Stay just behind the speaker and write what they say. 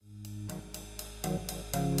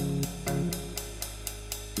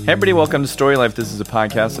Hey everybody, welcome to Story Life. This is a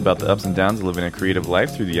podcast about the ups and downs of living a creative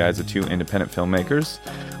life through the eyes of two independent filmmakers.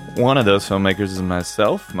 One of those filmmakers is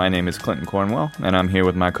myself. My name is Clinton Cornwell, and I'm here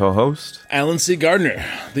with my co-host, Alan C. Gardner,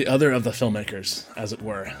 the other of the filmmakers, as it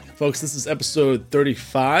were. Folks, this is episode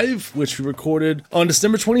 35, which we recorded on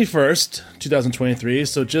December 21st, 2023,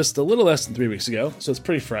 so just a little less than 3 weeks ago, so it's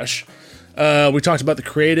pretty fresh. We talked about the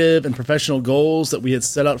creative and professional goals that we had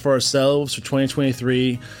set out for ourselves for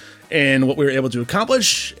 2023, and what we were able to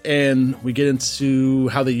accomplish, and we get into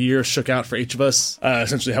how the year shook out for each of us,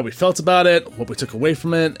 essentially how we felt about it, what we took away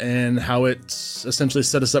from it, and how it essentially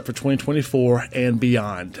set us up for 2024 and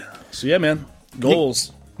beyond. So yeah, man,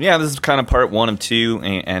 goals. Yeah, this is kind of part one of two,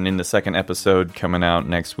 and in the second episode coming out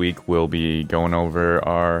next week, we'll be going over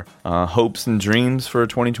our hopes and dreams for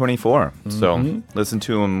 2024. Mm-hmm. So listen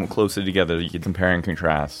to them closely together. You can compare and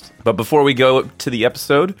contrast. But before we go to the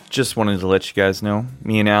episode, just wanted to let you guys know,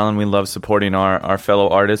 me and Alan, we love supporting our fellow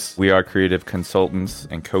artists. We are creative consultants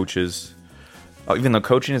and coaches. Even though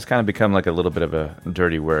coaching has kind of become like a little bit of a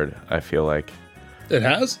dirty word, I feel like. It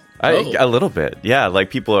has? A little bit, yeah.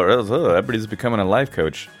 Like people are, everybody's becoming a life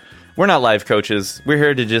coach. We're not life coaches. We're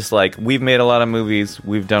here to just we've made a lot of movies,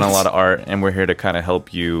 we've done a lot of art, and we're here to kind of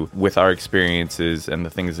help you with our experiences and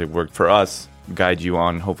the things that worked for us, guide you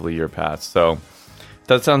on hopefully your path. So if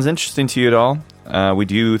that sounds interesting to you at all, we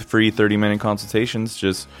do free 30-minute consultations.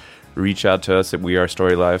 Just reach out to us at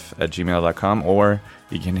wearestorylife@gmail.com, or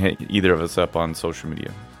you can hit either of us up on social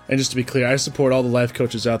media. And just to be clear, I support all the life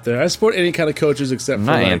coaches out there. I support any kind of coaches except I'm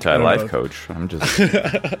for not anti-life coach. I'm just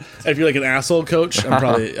if you're like an asshole coach,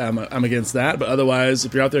 I'm against that. But otherwise,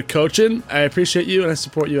 if you're out there coaching, I appreciate you and I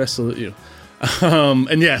support you. I salute you.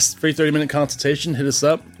 And yes, free 30-minute consultation. Hit us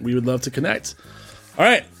up. We would love to connect. All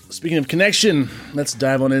right. Speaking of connection, let's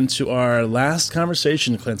dive on into our last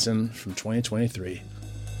conversation, Clinton, from 2023.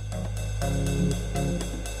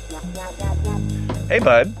 Hey,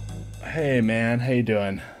 bud. Hey, man. How you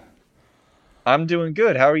doing? I'm doing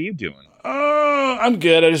good. How are you doing? Oh, I'm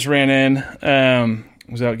good. I just ran in.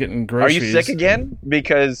 Was out getting groceries. Are you sick again?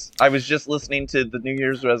 Because I was just listening to the New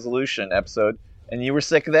Year's resolution episode, and you were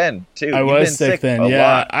sick then too. I was sick then.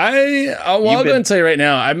 Yeah, I'll go and tell you right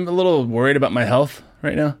now. I'm a little worried about my health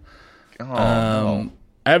right now. No.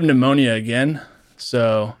 I have pneumonia again.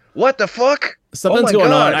 So what the fuck? Something's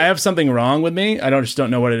going on. I have something wrong with me. I just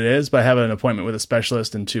don't know what it is, but I have an appointment with a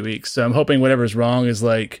specialist in 2 weeks. So I'm hoping whatever's wrong is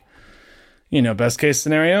best case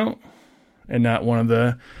scenario and not one of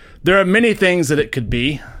the... There are many things that it could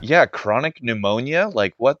be. Yeah, chronic pneumonia?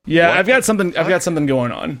 Like what? Yeah, I've got something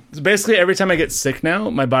going on. So basically every time I get sick now,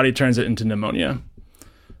 my body turns it into pneumonia.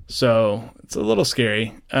 So it's a little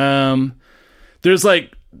scary. There's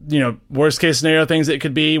worst case scenario things it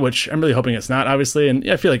could be, which I'm really hoping it's not, obviously. And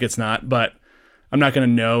I feel like it's not, but I'm not going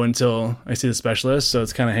to know until I see the specialist. So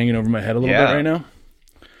it's kind of hanging over my head a little bit right now.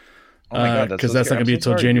 Oh my God, because that's not going to be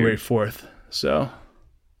until January 4th. So,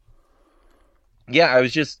 yeah,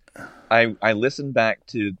 I listened back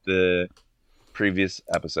to the previous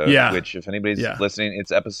episode, which if anybody's listening,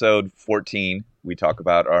 it's episode 14. We talk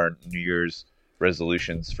about our New Year's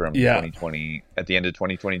resolutions from 2020 at the end of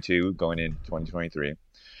 2022 going into 2023.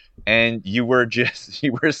 And you were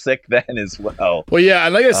sick then as well. Well, yeah,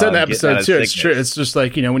 and like I said in the episode too, it's true. It's just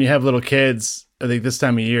when you have little kids, I think this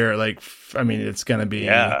time of year, it's going to be,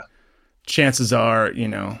 chances are,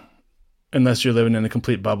 unless you're living in a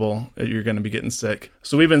complete bubble, you're going to be getting sick.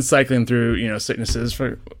 So we've been cycling through, sicknesses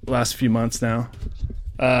for the last few months now.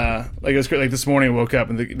 It was great. This morning I woke up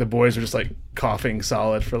and the boys are just coughing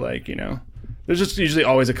solid for there's just usually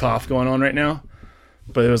always a cough going on right now,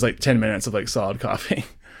 but it was 10 minutes of solid coughing.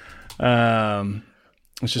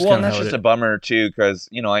 It's just that's just a bummer too, because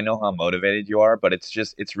I know how motivated you are, but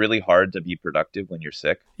it's really hard to be productive when you're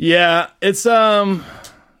sick. Yeah, it's a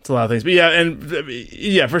lot of things,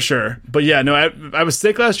 but for sure. But no, I was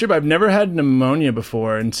sick last year, but I've never had pneumonia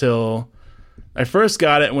before until I first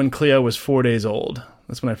got it when Cleo was 4 days old.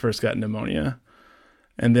 That's when I first got pneumonia,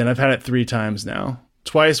 and then I've had it 3 times now,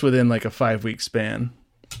 twice within a 5-week span.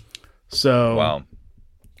 So wow,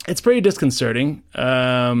 it's pretty disconcerting.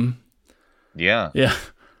 Yeah.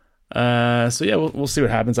 We'll see what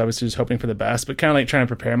happens. Obviously, just hoping for the best, but kind of trying to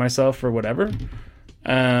prepare myself for whatever.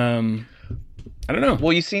 I don't know.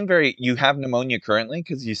 Well, you have pneumonia currently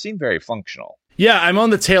because you seem very functional. Yeah, I'm on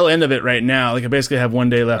the tail end of it right now. I basically have 1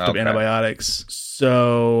 day left of antibiotics.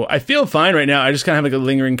 So I feel fine right now. I just kind of have a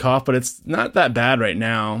lingering cough, but it's not that bad right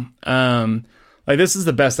now. This is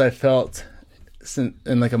the best I've felt in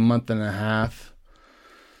a month and a half.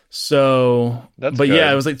 So, that's but good.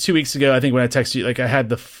 Yeah, it was 2 weeks ago. I think when I texted you, I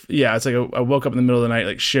had it's I woke up in the middle of the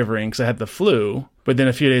night shivering because I had the flu. But then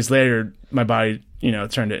a few days later, my body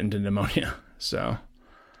turned it into pneumonia. So,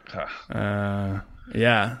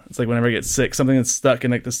 yeah, it's like whenever I get sick, something that's stuck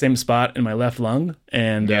in like the same spot in my left lung,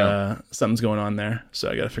 and something's going on there. So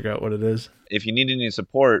I got to figure out what it is. If you need any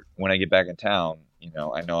support when I get back in town,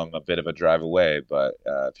 I know I'm a bit of a drive away, but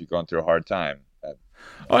if you're going through a hard time,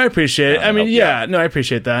 I appreciate it. I mean, I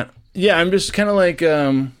appreciate that. Yeah, I'm just kind of like,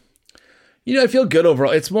 I feel good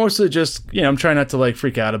overall. It's mostly just, I'm trying not to like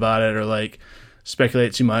freak out about it or like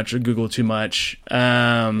speculate too much or Google too much.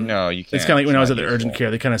 No, you can't. It's kind of like when I was at the urgent care,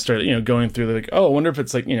 they kind of started, going through like, oh, I wonder if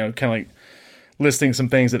it's like, kind of like listing some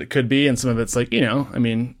things that it could be. And some of it's like, I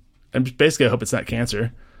mean, I'm just basically, I hope it's not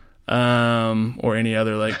cancer, or any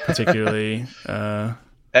other like particularly,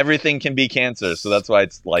 everything can be cancer, so that's why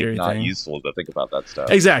it's like not thing. useful to think about that stuff.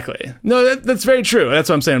 Exactly. No, that's very true. That's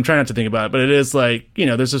what I'm saying. I'm trying not to think about it, but it is like,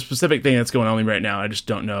 there's a specific thing that's going on with me right now. I just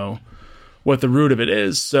don't know what the root of it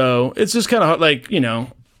is. So it's just kind of like, I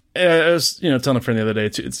was, telling a friend the other day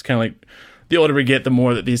too, it's kind of like the older we get, the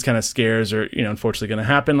more that these kind of scares are, unfortunately going to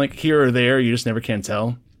happen like here or there. You just never can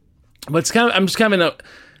tell. But I'm just kind of in an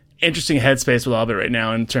interesting headspace with all of it right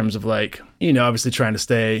now in terms of like, obviously trying to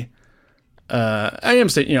stay, I am,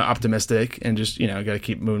 optimistic and just, got to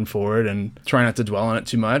keep moving forward and try not to dwell on it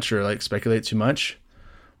too much or like speculate too much.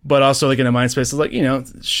 But also like in a mind space of like,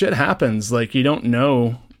 shit happens. Like you don't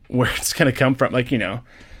know where it's going to come from. Like,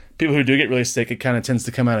 people who do get really sick, it kind of tends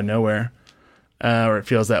to come out of nowhere, or it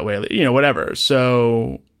feels that way, whatever.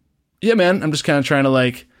 So yeah, man, I'm just kind of trying to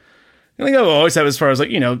like, I think I always have as far as like,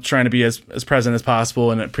 trying to be as present as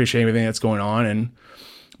possible and appreciate everything that's going on and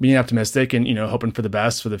being optimistic and, hoping for the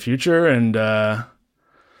best for the future. And,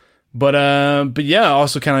 but yeah,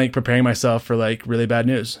 also kind of like preparing myself for like really bad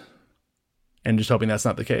news and just hoping that's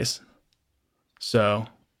not the case. So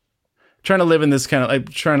trying to live in this kind of like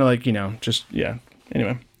trying to like,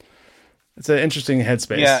 anyway, it's an interesting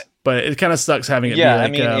headspace, but it kind of sucks having it be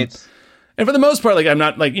like, it's, and for the most part, like I'm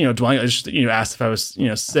not like, dwelling, I just, asked if I was,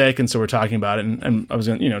 sick. And so we're talking about it and I was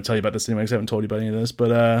going to, tell you about this anyway, because I haven't told you about any of this,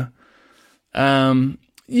 but,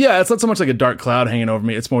 yeah, it's not so much like a dark cloud hanging over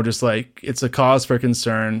me. It's more just like it's a cause for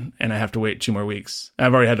concern, and I have to wait 2 more weeks.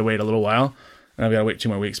 I've already had to wait a little while, and I've got to wait 2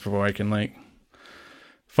 more weeks before I can like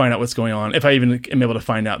find out what's going on. If I even am able to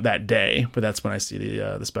find out that day, but that's when I see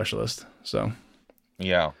the specialist. So,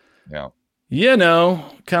 yeah, no,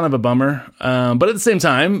 kind of a bummer. But at the same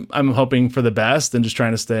time, I'm hoping for the best and just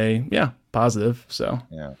trying to stay, positive. So,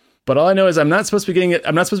 yeah. But all I know is I'm not supposed to be getting it.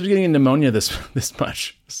 I'm not supposed to be getting pneumonia this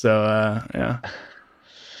much. So, yeah.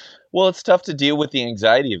 Well, it's tough to deal with the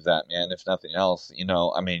anxiety of that, man, if nothing else.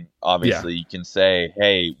 I mean, obviously you can say,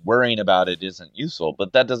 hey, worrying about it isn't useful,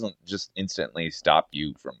 but that doesn't just instantly stop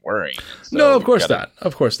you from worrying. So no, of course not.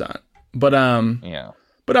 Of course not. But, yeah.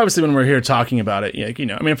 But obviously when we're here talking about it,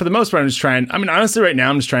 I mean, for the most part, honestly, right now,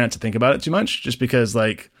 I'm just trying not to think about it too much just because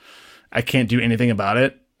like I can't do anything about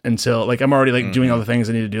it until like I'm already like doing all the things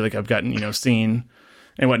I need to do. Like I've gotten, seen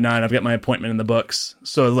and whatnot. I've got my appointment in the books.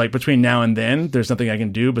 So like between now and then, there's nothing I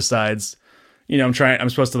can do besides, I'm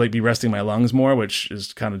supposed to like be resting my lungs more, which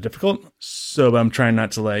is kind of difficult. So, but I'm trying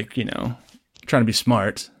not to like, trying to be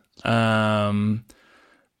smart. But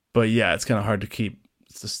yeah, it's kind of hard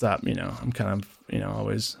to stop, I'm kind of,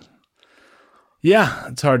 always,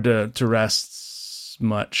 it's hard to rest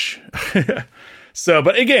much. So,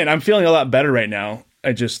 but again, I'm feeling a lot better right now.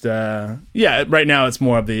 I just, right now it's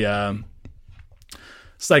more of the,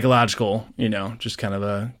 psychological, just kind of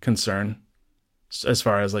a concern as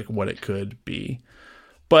far as like what it could be.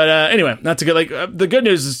 But anyway, not to get like the good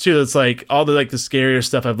news is too, it's like all the like the scarier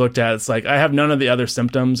stuff I've looked at. It's like I have none of the other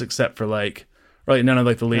symptoms except for like none of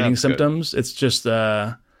like the leading symptoms. Good. It's just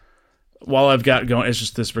while I've got going, it's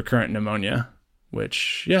just this recurrent pneumonia,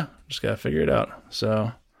 which just gotta figure it out.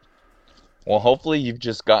 So. Well, hopefully you've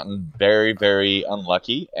just gotten very, very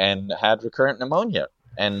unlucky and had recurrent pneumonia.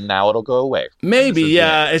 And now it'll go away. Maybe,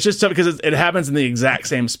 yeah. It's just tough because it happens in the exact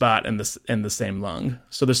same spot in the same lung.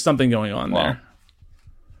 So there's something going on there.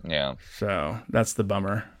 Yeah. So that's the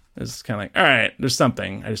bummer. It's kind of like, all right, there's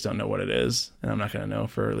something. I just don't know what it is, and I'm not going to know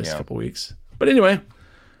for at least a couple weeks. But anyway,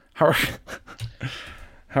 how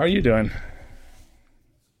are you doing?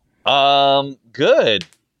 Good.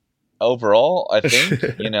 Overall, I think,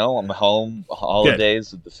 I'm home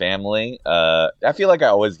holidays with the family. I feel like I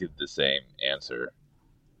always give the same answer.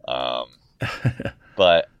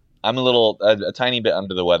 But I'm a tiny bit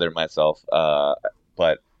under the weather myself.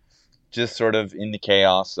 But just sort of in the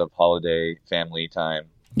chaos of holiday family time.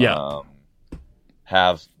 Yeah.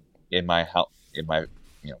 Have in my house,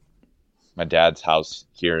 my dad's house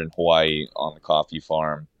here in Hawaii on the coffee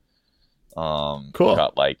farm. Cool.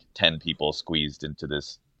 Got like 10 people squeezed into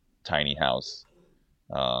this tiny house.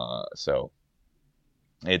 So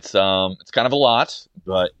It's kind of a lot,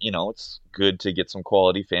 but it's good to get some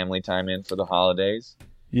quality family time in for the holidays,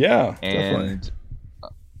 Yeah, definitely. and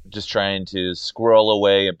just trying to squirrel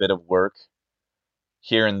away a bit of work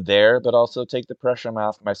here and there, but also take the pressure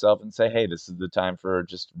off myself and say, hey, this is the time for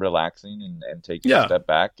just relaxing and taking a Yeah, step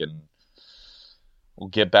back, and we'll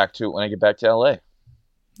get back to it when I get back to LA.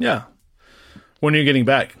 yeah. When are you getting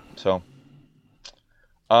back? So,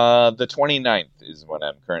 the 29th is when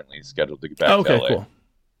I'm currently scheduled to get back Oh, to okay, LA.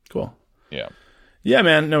 cool. Yeah. Yeah,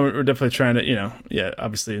 man. No, we're definitely trying to,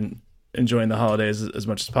 obviously enjoying the holidays as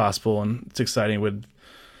much as possible, and it's exciting. With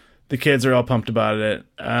the kids are all pumped about it.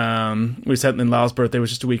 We just had, and Lyle's birthday was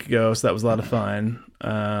just a week ago, so that was a lot of fun.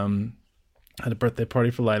 Had a birthday party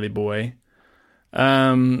for Lily Boy.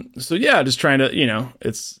 So yeah, just trying to,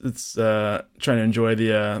 it's trying to enjoy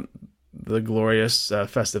the glorious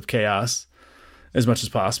festive chaos as much as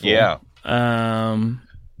possible. Yeah.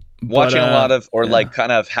 Watching a lot of, or like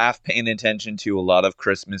kind of half paying attention to a lot of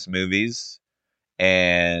Christmas movies,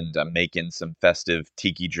 and I'm making some festive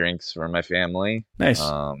tiki drinks for my family. Nice.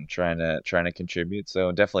 Trying to contribute.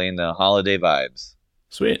 So definitely in the holiday vibes.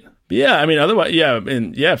 Sweet. But yeah, I mean, otherwise, yeah,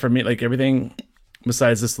 and yeah, for me, like everything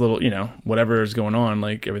besides this little, whatever is going on,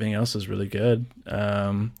 like everything else is really good.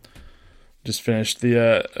 Just finished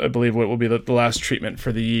I believe what will be the last treatment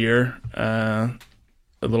for the year, a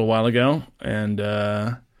little while ago, and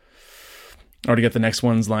already got the next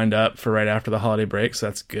ones lined up for right after the holiday break, so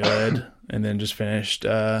that's good. And then just finished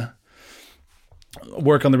work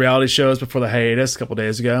on the reality shows before the hiatus a couple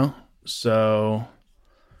days ago. So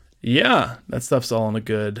yeah, that stuff's all in a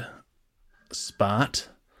good spot.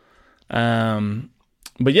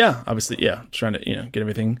 But yeah, obviously, yeah, trying to get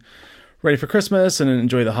everything ready for Christmas and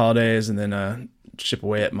enjoy the holidays, and then chip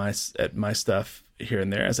away at my stuff here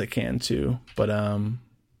and there as I can too. But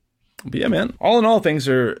yeah, man, all in all, things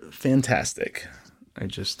are fantastic. I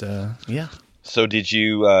just yeah. So did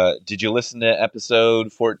you listen to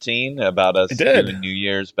episode 14 about us doing New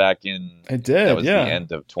Year's back in? I did. That was yeah. the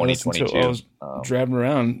end of 2022. I was driving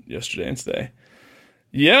around yesterday and today.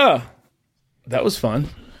 Yeah, that was fun.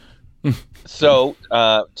 So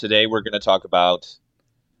today we're going to talk about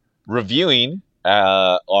reviewing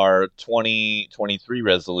our 2023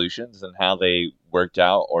 resolutions and how they worked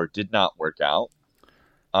out or did not work out.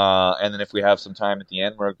 And then if we have some time at the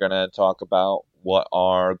end, we're going to talk about what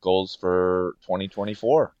our goals for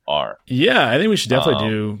 2024 are. Yeah, I think we should definitely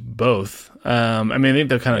do both. I mean, I think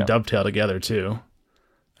they'll kind of dovetail together too,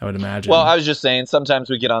 I would imagine. Well, I was just saying, sometimes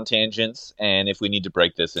we get on tangents, and if we need to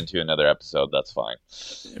break this into another episode, that's fine.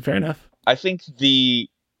 Fair enough. I think the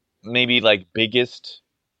maybe like biggest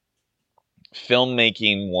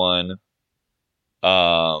filmmaking one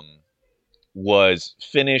was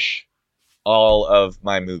finish all of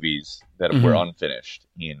my movies that were unfinished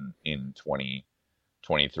in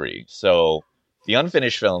 2023. So the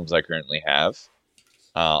unfinished films I currently have,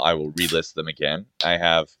 I will relist them again. I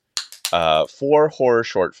have 4 horror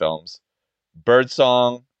short films: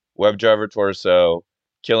 Birdsong, Web Driver Torso,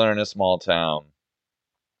 Killer in a Small Town,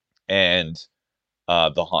 and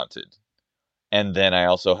The Haunted. And then I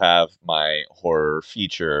also have my horror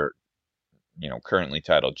feature, currently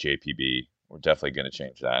titled JPB. We're definitely going to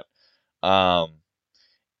change that.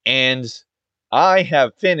 And I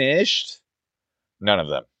have finished none of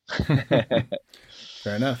them.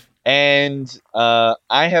 Fair enough. And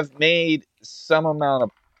I have made some amount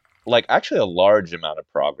of, actually a large amount of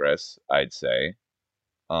progress, I'd say,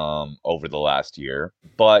 over the last year.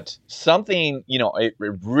 But something, it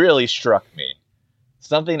really struck me.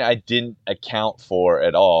 Something I didn't account for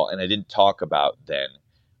at all, and I didn't talk about then,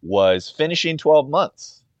 was finishing 12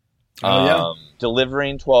 months.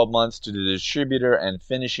 Delivering 12 months to the distributor and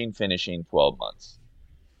finishing 12 months.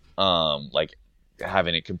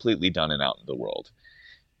 Having it completely done and out in the world.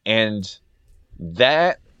 And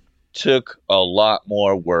that took a lot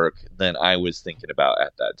more work than I was thinking about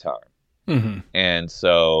at that time. Mm-hmm. And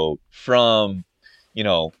so from,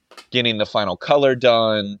 getting the final color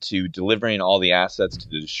done, to delivering all the assets to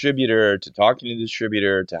the distributor, to talking to the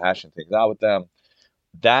distributor, to hashing things out with them,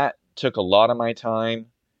 that took a lot of my time.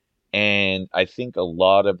 And I think a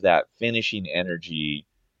lot of that finishing energy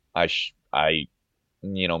I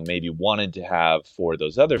maybe wanted to have for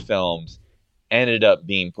those other films ended up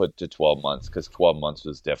being put to 12 months, because 12 months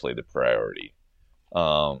was definitely the priority.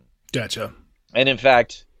 Gotcha. And in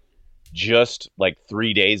fact, just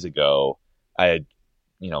 3 days ago, I had,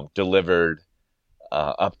 delivered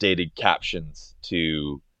updated captions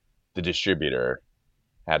to the distributor.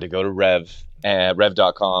 I had to go to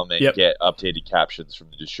rev.com and get updated captions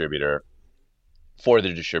from the distributor for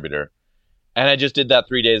the distributor. And I just did that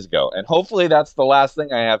 3 days ago. And hopefully that's the last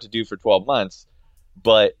thing I have to do for 12 months.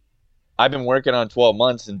 but I've been working on 12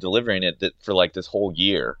 months and delivering it for like this whole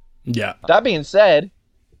year. Yeah. That being said,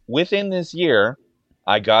 within this year,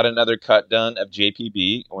 I got another cut done of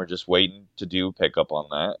JPB. We're just waiting to do a pickup on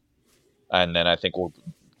that. And then I think we'll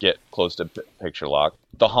get close to picture lock.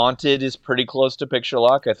 The Haunted is pretty close to picture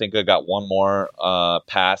lock. I think I got one more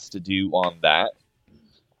pass to do on that.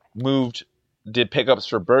 Did pickups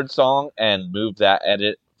for Birdsong and moved that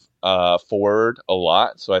edit forward a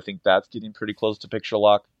lot. So I think that's getting pretty close to picture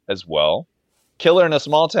lock as well. Killer in a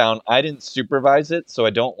Small Town, I didn't supervise it, so I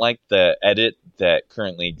don't like the edit that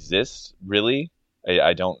currently exists, really.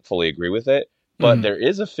 I don't fully agree with it. But there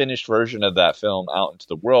is a finished version of that film out into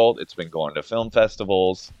the world. It's been going to film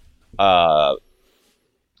festivals.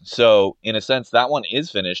 So, in a sense, that one is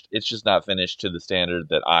finished. It's just not finished to the standard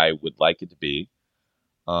that I would like it to be.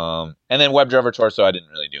 And then Web Driver Torso, I didn't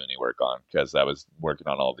really do any work on because I was working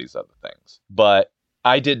on all these other things. But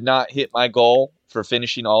I did not hit my goal for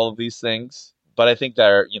finishing all of these things. But I think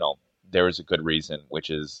there was a good reason, which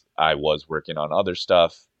is I was working on other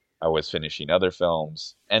stuff. I was finishing other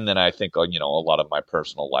films. And then I think, a lot of my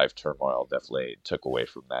personal life turmoil definitely took away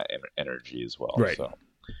from that energy as well. Right. So,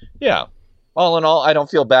 yeah. All in all, I don't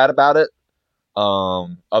feel bad about it.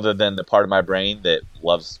 Other than the part of my brain that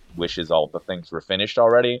wishes all the things were finished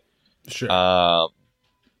already. Sure.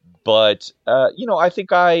 But I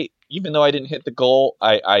think even though I didn't hit the goal,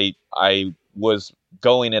 I was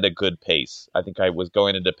going at a good pace. I think I was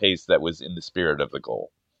going at a pace that was in the spirit of the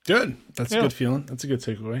goal. Good. That's a good feeling. That's a good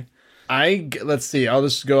takeaway. Let's see. I'll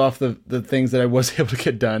just go off the things that I was able to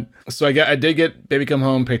get done. So I did get Baby Come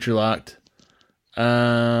Home picture locked.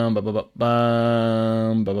 Oh,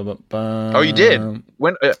 you did?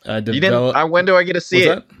 When you didn't? When do I get to see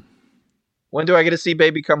it? When do I get to see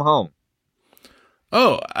Baby Come Home?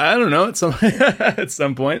 Oh, I don't know. At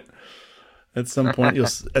some point,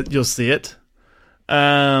 you'll see it.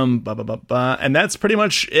 And that's pretty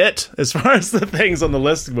much it as far as the things on the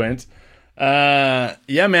list went.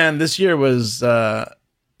 Yeah, man, this year was it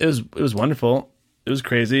was wonderful. It was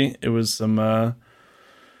crazy. It was a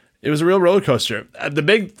real roller coaster. The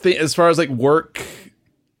big thing as far as like work,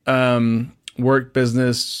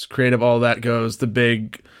 business, creative, all that goes, the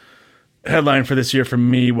big headline for this year for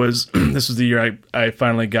me was this was the year I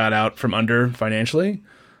finally got out from under financially.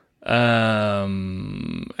 I've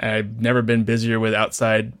never been busier with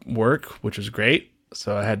outside work, which was great.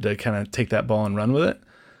 So I had to kind of take that ball and run with it.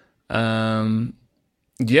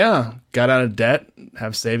 Yeah, got out of debt,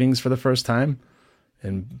 have savings for the first time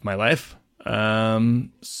in my life.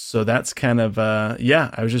 So that's kind of,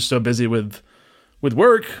 I was just so busy with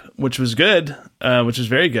work, which was good, which was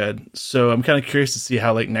very good. So I'm kind of curious to see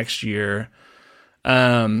how like next year,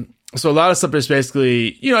 so a lot of stuff is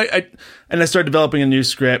basically, I started developing a new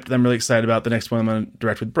script that I'm really excited about. The next one I'm going to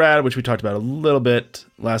direct with Brad, which we talked about a little bit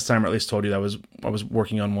last time, or at least told you that I was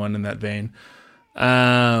working on one in that vein.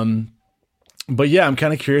 But yeah, I'm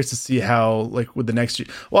kind of curious to see how, like, with the next year.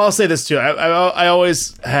 Well, I'll say this too. I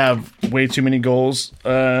always have way too many goals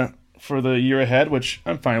for the year ahead, which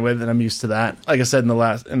I'm fine with, and I'm used to that. Like I said in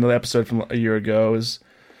the episode from a year ago, is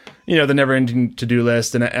the never-ending to-do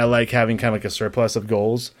list, and I like having kind of like a surplus of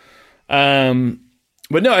goals.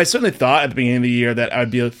 But no, I certainly thought at the beginning of the year that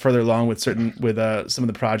I'd be further along with some of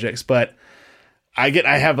the projects, but I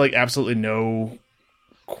have like absolutely no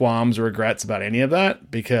qualms or regrets about any of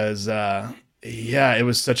that because, it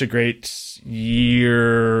was such a great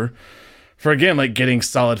year for, again, like getting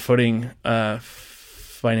solid footing,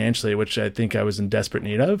 financially, which I think I was in desperate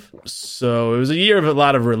need of. So it was a year of a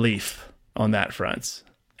lot of relief on that front.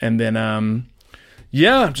 And then,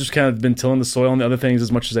 just kind of been tilling the soil on the other things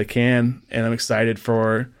as much as I can. And I'm excited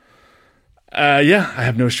for, I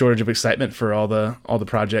have no shortage of excitement for all the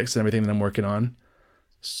projects and everything that I'm working on.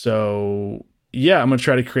 So I'm going to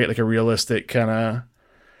try to create like a realistic kind of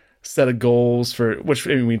set of goals for, which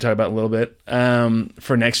maybe we can talk about a little bit,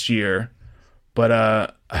 for next year.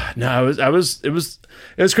 But, no, it was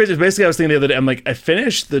crazy. Basically, I was thinking the other day, I'm like, I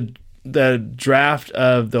finished the draft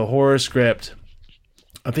of the horror script.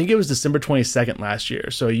 I think it was December 22nd last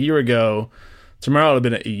year. So a year ago, tomorrow would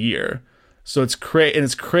have been a year. So it's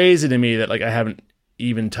crazy to me that like I haven't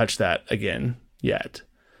even touched that again yet.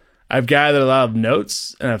 I've gathered a lot of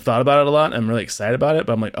notes and I've thought about it a lot. And I'm really excited about it,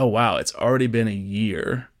 but I'm like, oh wow, it's already been a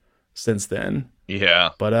year since then.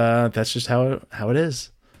 Yeah. But that's just how it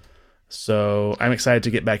is. So I'm excited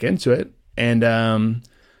to get back into it. And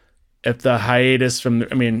if the hiatus from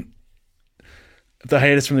the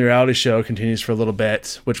reality show continues for a little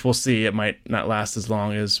bit, which we'll see, it might not last as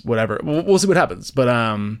long as whatever. We'll see what happens. But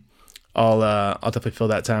I'll definitely fill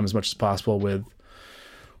that time as much as possible with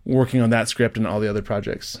working on that script and all the other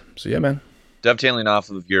projects. So yeah, man. dovetailing off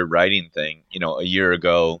of your writing thing, a year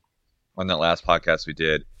ago on that last podcast we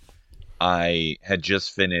did, I had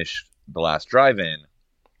just finished The Last Drive-In.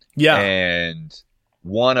 Yeah. And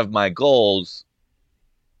one of my goals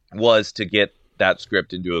was to get that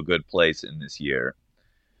script into a good place in this year.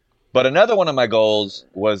 But another one of my goals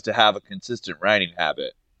was to have a consistent writing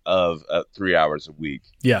habit of 3 hours a week.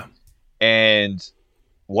 Yeah. And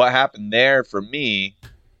what happened there for me,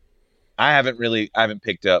 I haven't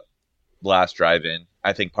picked up Last Drive-In.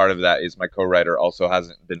 I think part of that is my co-writer also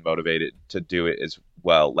hasn't been motivated to do it as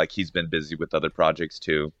well. Like, he's been busy with other projects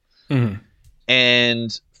too. Mm-hmm.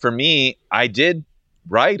 And for me, I did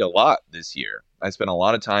write a lot this year. I spent a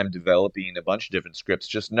lot of time developing a bunch of different scripts,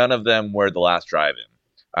 just none of them were The Last Drive-In.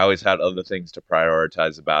 I always had other things to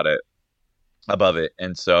prioritize above it.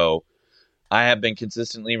 And so I have been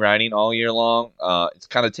consistently writing all year long. It's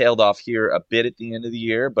kind of tailed off here a bit at the end of the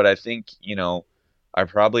year, but I think, I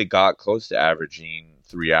probably got close to averaging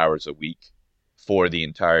 3 hours a week for the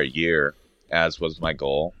entire year, as was my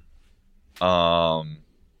goal.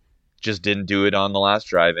 Just didn't do it on The Last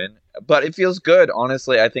Drive-In, but it feels good.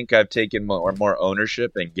 Honestly, I think I've taken more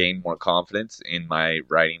ownership and gained more confidence in my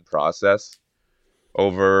writing process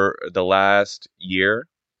over the last year.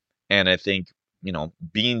 And I think,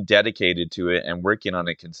 being dedicated to it and working on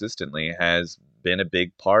it consistently has been a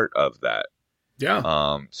big part of that.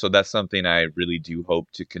 Yeah. So that's something I really do hope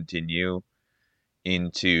to continue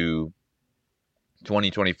into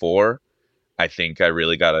 2024. I think I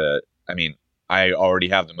really I already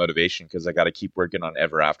have the motivation because I got to keep working on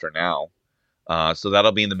Ever After now. So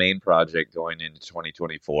that'll be the main project going into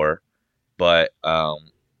 2024. But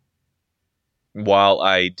while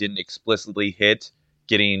I didn't explicitly hit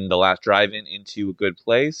getting The Last Drive-In into a good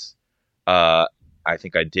place, I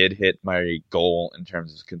think I did hit my goal in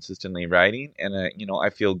terms of consistently writing. And, I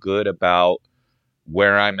feel good about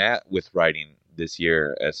where I'm at with writing this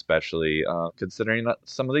year, especially considering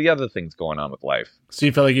some of the other things going on with life. So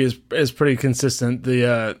you felt like it was pretty consistent,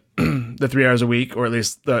 the 3 hours a week, or at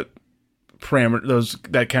least that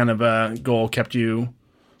parameter, that kind of goal kept you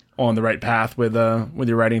on the right path with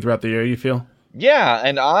your writing throughout the year, you feel? Yeah,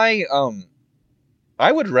 and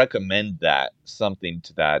I would recommend something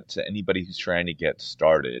to anybody who's trying to get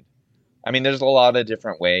started. I mean, there's a lot of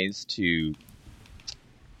different ways to,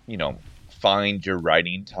 find your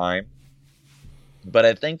writing time. But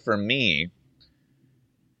I think for me,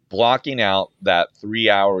 blocking out that 3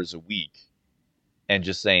 hours a week and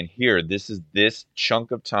just saying, here, this is this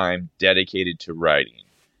chunk of time dedicated to writing.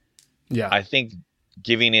 Yeah. I think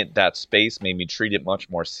giving it that space made me treat it much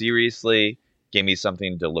more seriously, gave me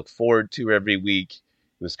something to look forward to every week.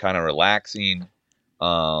 It was kind of relaxing.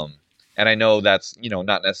 And I know that's,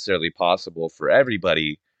 not necessarily possible for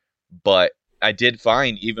everybody, but I did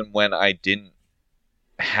find even when I didn't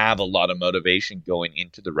have a lot of motivation going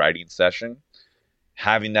into the writing session,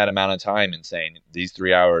 having that amount of time and saying, these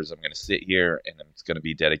 3 hours, I'm going to sit here and it's going to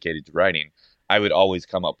be dedicated to writing, I would always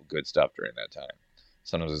come up with good stuff during that time.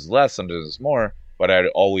 Sometimes it's less, sometimes it's more, but I'd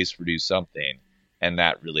always produce something. And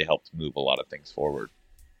that really helped move a lot of things forward.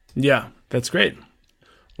 Yeah, that's great.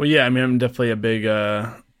 Well, yeah, I mean, I'm definitely a big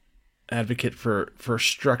advocate for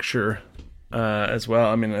structure as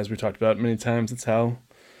well. I mean, as we talked about many times, it's how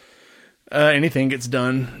anything gets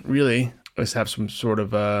done, really. Let's have some sort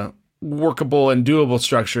of workable and doable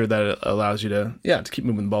structure that allows you to keep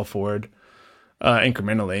moving the ball forward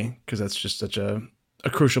incrementally, because that's just such a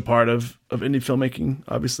crucial part of indie filmmaking.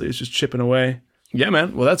 Obviously, it's just chipping away. Yeah,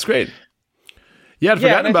 man. Well, that's great. Yeah,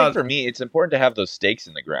 I think for me, it's important to have those stakes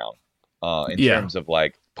in the ground in terms of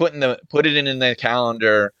like put it in the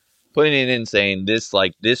calendar, putting it in, saying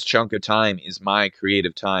this chunk of time is my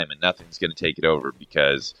creative time and nothing's going to take it over,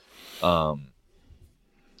 because I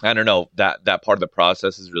don't know, that part of the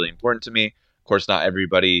process is really important to me. Of course, not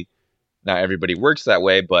everybody works that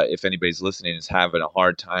way, but if anybody's listening is having a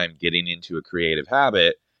hard time getting into a creative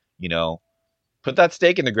habit, put that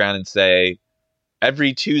stake in the ground and say,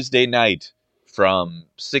 every Tuesday night from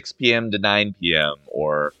 6 p.m. to 9 p.m.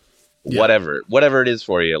 or whatever it is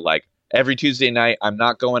for you. Like, every Tuesday night, I'm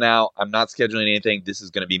not going out. I'm not scheduling anything. This is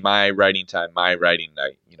going to be my writing time, my writing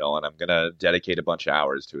night, and I'm going to dedicate a bunch of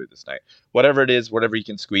hours to it this night. Whatever it is, whatever you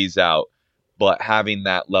can squeeze out, but having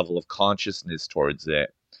that level of consciousness towards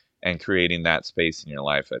it and creating that space in your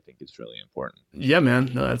life, I think is really important. Yeah,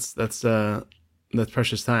 man. No, that's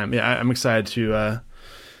precious time. Yeah, I'm excited to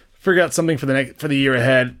figure out something for the year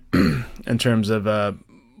ahead in terms of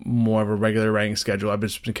more of a regular writing schedule. I've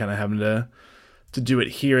just been kind of having to do it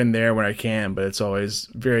here and there when I can, but it's always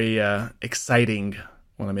very exciting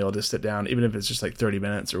when I'm able to sit down, even if it's just like 30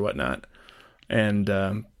 minutes or whatnot, and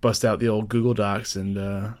bust out the old Google Docs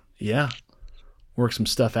and work some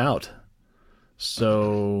stuff out.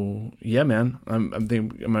 So yeah, man, I'm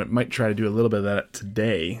thinking I might try to do a little bit of that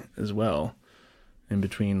today as well, in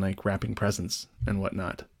between like wrapping presents and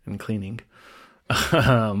whatnot and cleaning.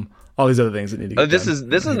 All these other things that need to get This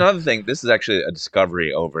done. is another thing. This is actually a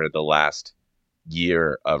discovery over the last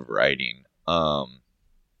year of writing.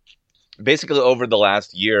 Basically over the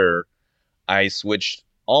last year, I switched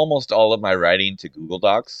almost all of my writing to Google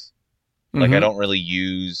Docs. Like I don't really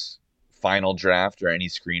use Final Draft or any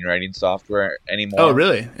screenwriting software anymore. Oh,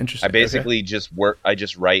 really? Interesting. I basically just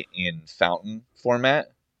write in fountain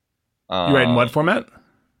format. You write in what format?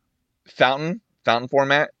 Fountain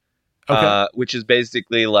format. Okay. Which is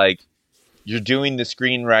basically like you're doing the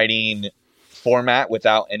screenwriting format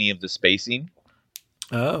without any of the spacing.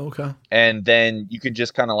 Oh, okay. And then you can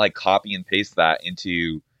just kind of like copy and paste that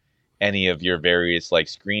into any of your various like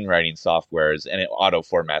screenwriting softwares, and it auto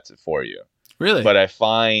formats it for you. Really? But I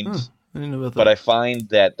find, I didn't know about that. I find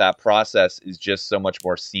that process is just so much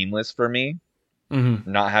more seamless for me.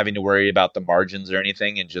 Not having to worry about the margins or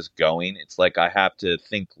anything, and just going. It's like I have to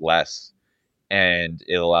think less, and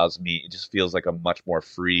it allows me. It just feels like a much more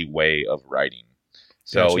free way of writing.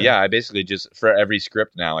 So Gotcha. yeah, I basically just for every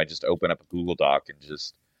script now, I just open up a Google Doc and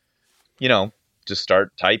just, just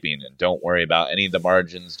start typing and don't worry about any of the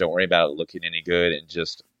margins. Don't worry about it looking any good, and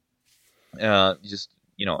just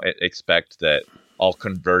expect that I'll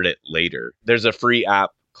convert it later. There's a free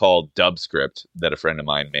app called Dubscript that a friend of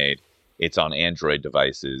mine made. It's on Android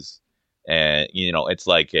devices, and it's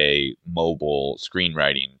like a mobile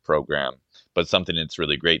screenwriting program. But something that's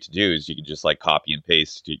really great to do is you can just like copy and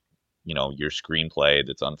paste your screenplay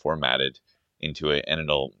that's unformatted into it, and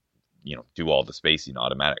it'll do all the spacing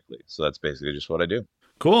automatically. So that's basically just what I do.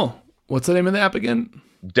 Cool. What's the name of the app again?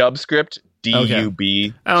 Dubscript. D-U-B.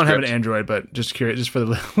 Okay. I don't have an Android, but just curious, just for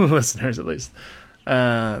the listeners at least.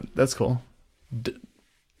 That's cool. Yeah.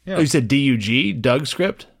 Oh, you said D-U-G?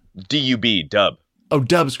 Dubscript? D-U-B. Dub. Oh,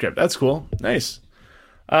 Dubscript. That's cool. Nice.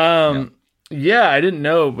 Yeah, I didn't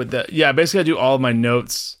know, but basically I do all of my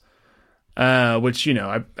notes, which,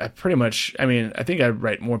 I pretty much, I think I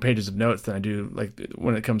write more pages of notes than I do like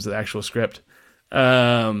when it comes to the actual script.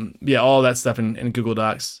 All that stuff in Google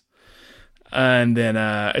Docs. And then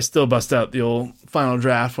I still bust out the old Final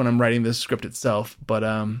Draft when I'm writing the script itself. But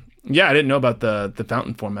I didn't know about the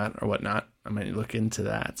fountain format or whatnot. I might look into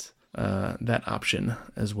that option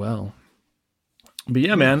as well. But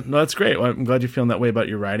yeah, man, no, that's great. Well, I'm glad you're feeling that way about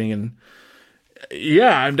your writing. And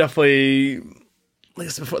yeah, I'm definitely, like I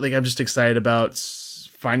said before, like I'm just excited about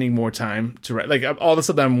finding more time to write. Like all the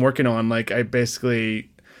stuff that I'm working on, like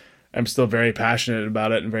I'm still very passionate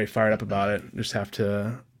about it and very fired up about it. Just have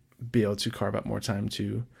to be able to carve out more time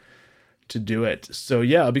to do it. So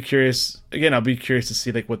yeah, I'll be curious to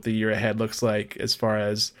see like what the year ahead looks like as far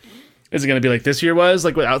as, is it going to be like this year was,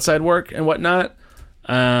 like with outside work and whatnot?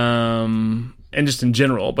 And just in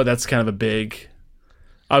general, but that's kind of a big,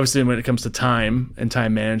 obviously when it comes to time and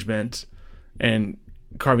time management and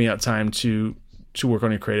carving out time to work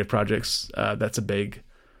on your creative projects, that's a big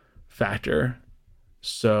factor.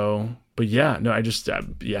 So, but yeah, no, I'm just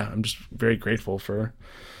very grateful for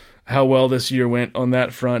how well this year went on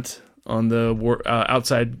that front, on the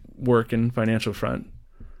outside work and financial front.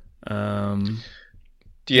 Do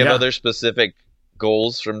you have other specific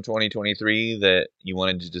goals from 2023 that you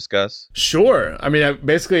wanted to discuss? Sure.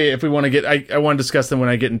 Basically, if we want to get, I want to discuss them when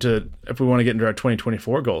if we want to get into our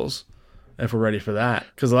 2024 goals, if we're ready for that,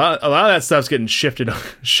 because a lot of that stuff's getting shifted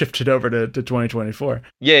over to 2024.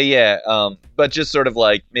 Yeah. But just sort of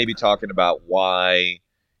like maybe talking about why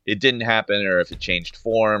it didn't happen, or if it changed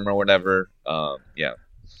form or whatever. Yeah.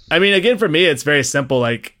 Again, for me, it's very simple.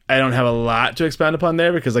 Like I don't have a lot to expound upon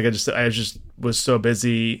there because like I just was so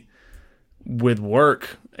busy with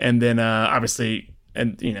work, and then obviously,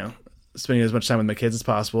 and spending as much time with my kids as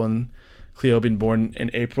possible, and Cleo being born in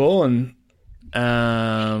April, and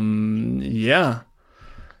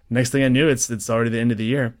next thing I knew, it's already the end of the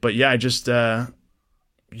year. But yeah, I just man,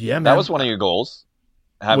 that was one of your goals,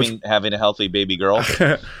 having a healthy baby girl.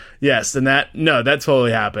 Yes, and that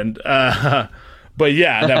totally happened. But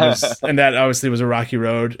yeah, that was, and that obviously was a rocky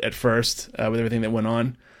road at first with everything that went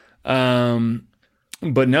on.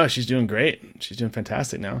 But no, she's doing great. She's doing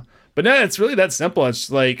fantastic now. But no, it's really that simple. It's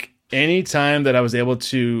like any time that I was able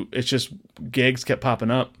to, it's just gigs kept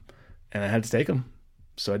popping up and I had to take them.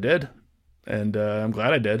 So I did. And I'm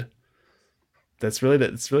glad I did. It's really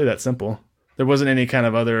that simple. There wasn't any kind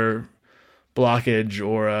of other blockage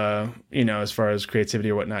or, as far as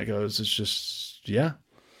creativity or whatnot goes. It's just,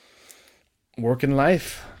 work and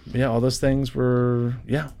life. Yeah, all those things were,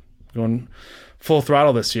 going full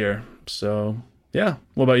throttle this year. So Yeah.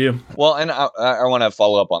 What about you? Well, and I want to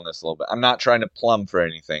follow up on this a little bit. I'm not trying to plumb for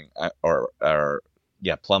anything, or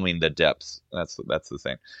yeah, plumbing the depths. That's the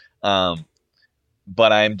thing. Um,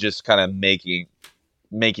 but I'm just kind of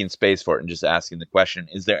making space for it and just asking the question: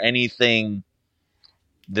 is there anything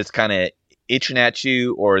that's kind of itching at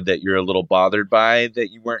you, or that you're a little bothered by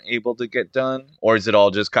that you weren't able to get done, or is it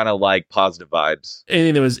all just kind of like positive vibes?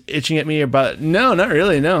 Anything that was itching at me about? No, not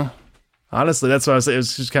really. No, honestly, that's what I was saying. It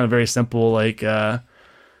was just kind of very simple. Like, I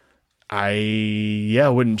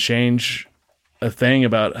wouldn't change a thing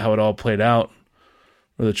about how it all played out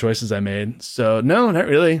or the choices I made. So no, not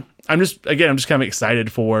really. I'm just kind of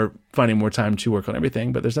excited for finding more time to work on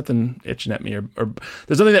everything, but there's nothing itching at me or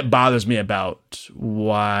there's nothing that bothers me about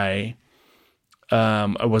why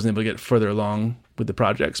I wasn't able to get further along with the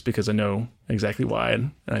projects, because I know exactly why,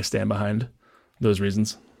 and I stand behind those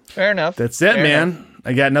reasons. Fair enough. That's it, man.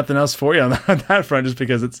 I got nothing else for you on that front, just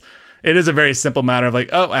because it is a very simple matter of like,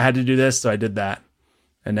 oh, I had to do this, so I did that.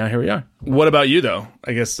 And now here we are. What about you, though?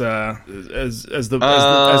 I guess as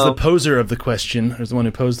the poser of the question, as the one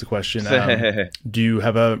who posed the question, do you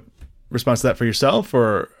have a response to that for yourself,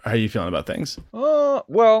 or how are you feeling about things?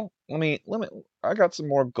 Well, let me. I got some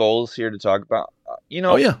more goals here to talk about.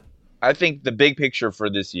 Oh yeah. I think the big picture for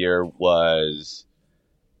this year was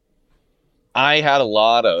I had a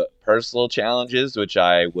lot of personal challenges, which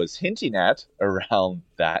I was hinting at around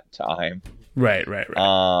that time. Right.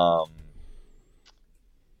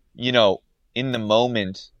 In the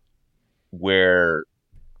moment where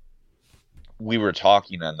we were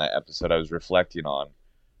talking on that episode, I was reflecting on,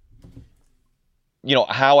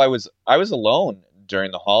 how I was alone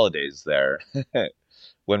during the holidays there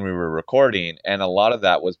when we were recording. And a lot of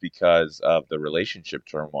that was because of the relationship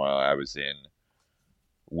turmoil I was in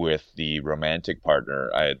with the romantic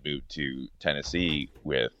partner I had moved to Tennessee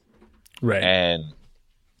with. Right. And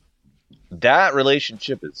that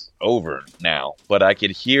relationship is over now, but I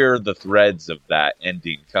could hear the threads of that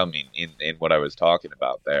ending coming in what I was talking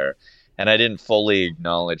about there. And I didn't fully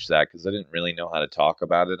acknowledge that because I didn't really know how to talk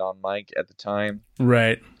about it on mic at the time.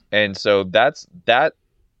 Right. And so that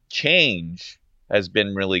change has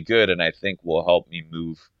been really good, and I think will help me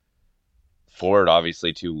move forward,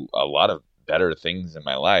 obviously, to a lot of better things in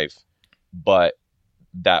my life. But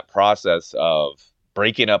that process of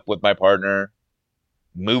breaking up with my partner,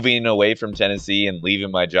 moving away from Tennessee and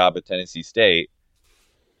leaving my job at Tennessee State,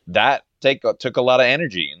 that took a lot of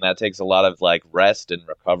energy, and that takes a lot of like rest and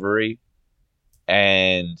recovery.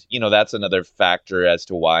 And, that's another factor as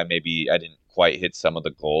to why maybe I didn't quite hit some of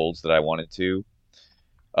the goals that I wanted to.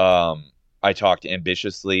 I talked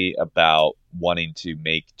ambitiously about wanting to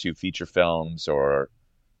make 2 feature films, or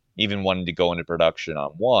even wanting to go into production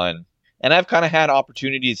on one. And I've kind of had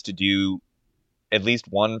opportunities to do at least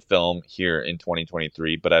one film here in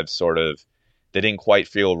 2023, but they didn't quite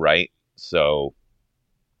feel right. So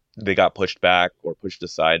they got pushed back or pushed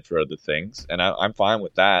aside for other things. And I'm fine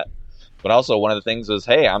with that. But also one of the things was,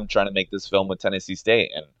 hey, I'm trying to make this film with Tennessee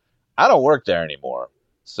State, and I don't work there anymore.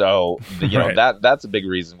 So, Right. that's a big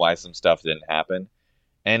reason why some stuff didn't happen.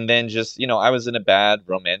 And then just, I was in a bad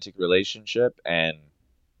romantic relationship, and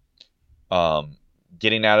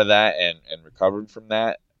getting out of that and recovering from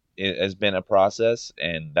that, it has been a process,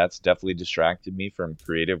 and that's definitely distracted me from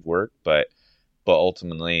creative work. But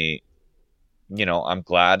ultimately, I'm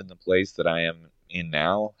glad in the place that I am in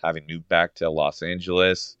now, having moved back to Los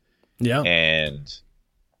Angeles. Yeah. And,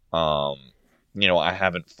 I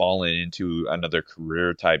haven't fallen into another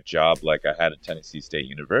career type job like I had at Tennessee State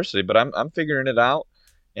University, but I'm figuring it out,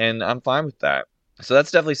 and I'm fine with that. So that's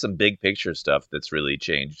definitely some big picture stuff that's really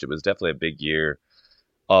changed. It was definitely a big year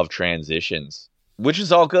of transitions, which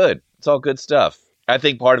is all good. It's all good stuff. I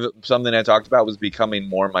think part of it, something I talked about, was becoming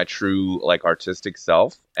more my true like artistic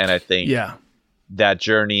self. And I think that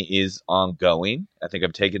journey is ongoing. I think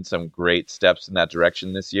I've taken some great steps in that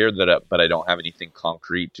direction this year, but I don't have anything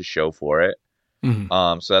concrete to show for it.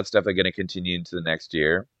 Mm-hmm. So that's definitely going to continue into the next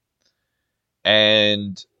year.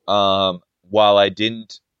 And while I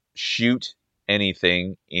didn't shoot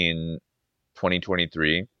anything in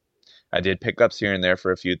 2023, I did pickups here and there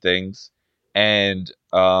for a few things. And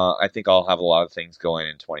I think I'll have a lot of things going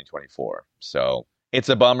in 2024. So it's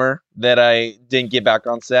a bummer that I didn't get back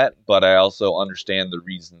on set, but I also understand the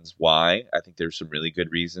reasons why. I think there's some really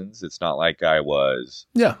good reasons. It's not like I was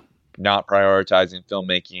not prioritizing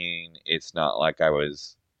filmmaking. It's not like I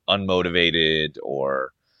was unmotivated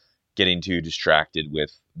or getting too distracted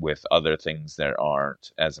with other things that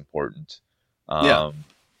aren't as important. I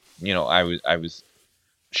was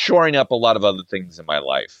shoring up a lot of other things in my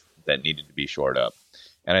life that needed to be shored up.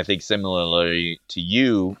 And I think similarly to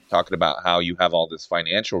you, talking about how you have all this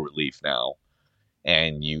financial relief now,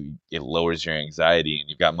 and it lowers your anxiety and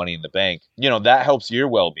you've got money in the bank, that helps your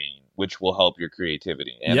well-being, which will help your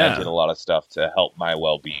creativity. And I did a lot of stuff to help my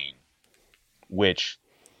well-being, which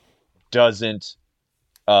doesn't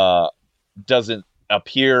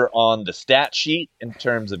appear on the stat sheet in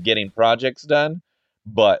terms of getting projects done,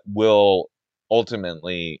 but will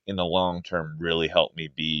ultimately in the long term really help me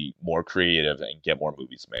be more creative and get more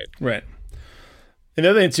movies made. Right. And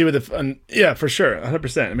the other thing too with yeah, for sure,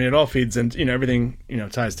 100%. I mean, it all feeds into, everything,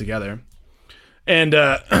 ties together. And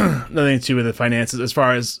another thing too with the finances, as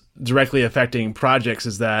far as directly affecting projects,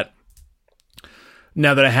 is that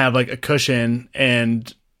now that I have like a cushion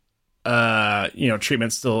and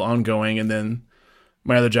treatment's still ongoing, and then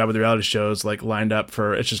my other job with the reality show is like lined up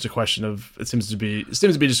for, it's just a question of, it seems to be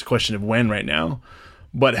just a question of when right now.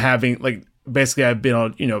 But having like, basically I've been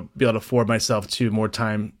able, be able to afford myself to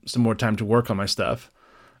some more time to work on my stuff.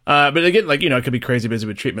 But again, like, it could be crazy busy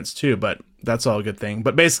with treatments too, but that's all a good thing.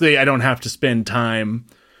 But basically I don't have to spend time,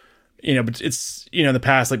 but it's, in the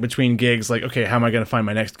past, like between gigs, like, okay, how am I going to find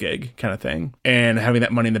my next gig kind of thing? And having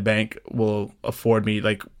that money in the bank will afford me,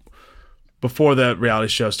 like, before the reality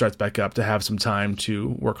show starts back up, to have some time to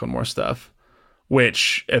work on more stuff,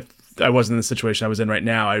 which if I wasn't in the situation I was in right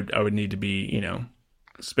now, I would need to be,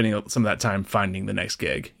 spending some of that time finding the next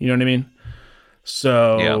gig. You know what I mean?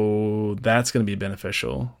 So that's going to be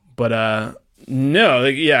beneficial. But no,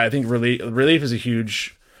 I think relief is a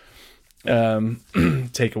huge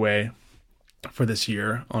takeaway for this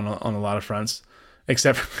year on a lot of fronts,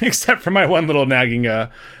 except for my one little nagging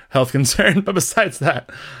health concern. But besides that,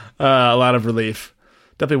 a lot of relief.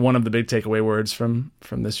 Definitely one of the big takeaway words from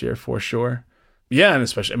this year for sure. Yeah, and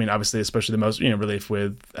especially the most relief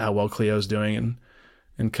with how well Cleo's doing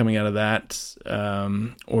and coming out of that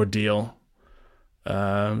ordeal.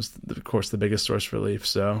 Was, of course, the biggest source of relief.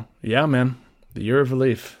 So yeah, man, the year of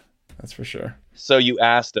relief, that's for sure. So you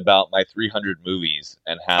asked about my 300 movies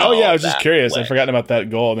and how. Oh yeah, I was just curious. I'd forgotten about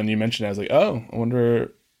that goal. Then you mentioned it. I was like, oh, I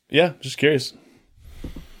wonder. Yeah, just curious.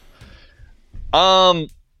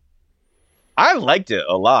 I liked it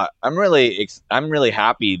a lot. I'm really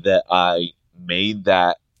happy that I made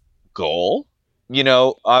that goal.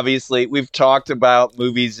 Obviously we've talked about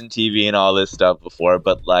movies and TV and all this stuff before,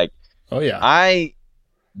 but like, oh yeah, I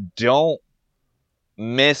don't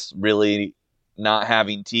miss really not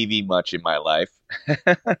having TV much in my life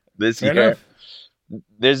this Fair year. enough.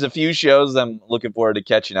 There's a few shows I'm looking forward to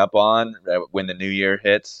catching up on when the new year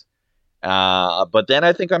hits. But then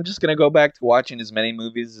I think I'm just going to go back to watching as many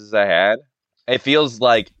movies as I had. It feels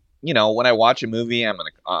like, when I watch a movie, I'm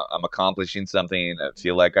accomplishing something. I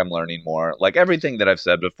feel like I'm learning more. Like everything that I've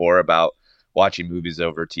said before about watching movies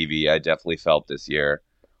over TV, I definitely felt this year.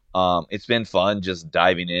 It's been fun just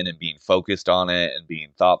diving in and being focused on it and being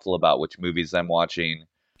thoughtful about which movies I'm watching.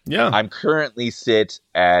 Yeah. I'm currently sit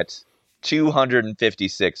at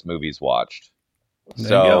 256 movies watched. There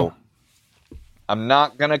so you go. I'm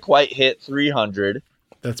not going to quite hit 300.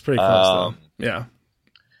 That's pretty close though. Yeah.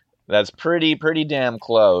 That's pretty damn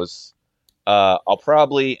close. I'll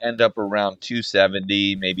probably end up around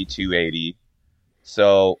 270, maybe 280.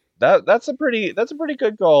 So that's a pretty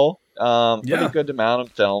good goal. Pretty good amount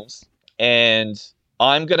of films. And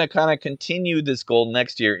I'm going to kind of continue this goal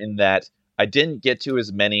next year in that I didn't get to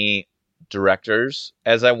as many directors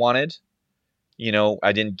as I wanted.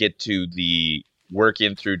 I didn't get to the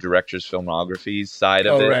working through directors' filmographies side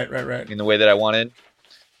of it. Right. In the way that I wanted.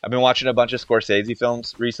 I've been watching a bunch of Scorsese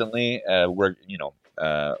films recently,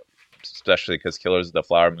 especially because Killers of the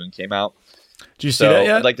Flower Moon came out. Did you see that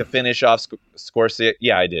yet? I'd like to finish off Scorsese.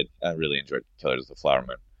 Yeah, I did. I really enjoyed Killers of the Flower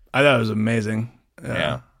Moon. I thought it was amazing.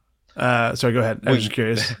 Yeah. Sorry, go ahead. I was just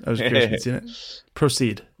curious. If you'd seen it.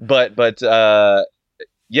 Proceed. But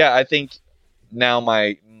yeah, I think now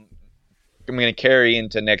I'm going to carry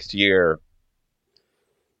into next year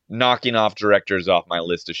knocking off directors off my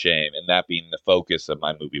list of shame, and that being the focus of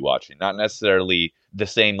my movie watching. Not necessarily the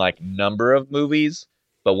same like number of movies,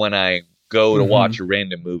 but when I go to watch a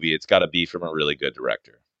random movie, it's got to be from a really good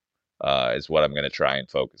director. Is what I'm going to try and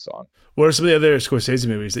focus on. What are some of the other Scorsese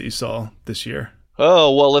movies that you saw this year?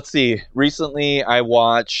 Oh, well, let's see. Recently, I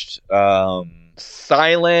watched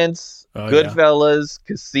Silence, Goodfellas,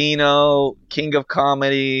 Casino, King of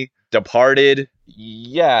Comedy, Departed.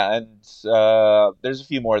 Yeah, and there's a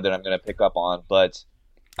few more that I'm going to pick up on, but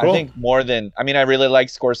cool. I think I really like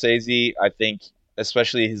Scorsese. I think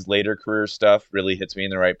especially his later career stuff really hits me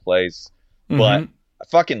in the right place. But I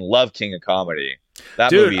fucking love King of Comedy.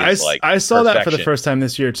 That movie is I saw that for the first time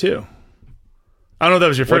this year too. I don't know if that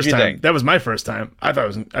was your first time. Think? That was my first time. I thought it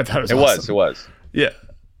was. It was. Yeah,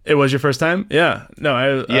 it was your first time. Yeah.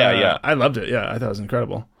 No, yeah. I loved it. Yeah, I thought it was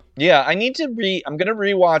incredible. Yeah, I'm gonna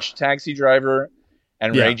rewatch Taxi Driver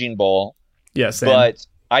and Yeah. Raging Bull. Yeah, same. But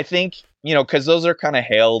I think, because those are kind of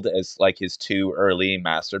hailed as like his two early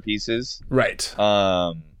masterpieces. Right.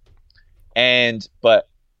 But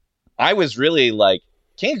I was really like,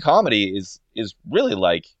 King of Comedy is really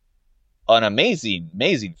like an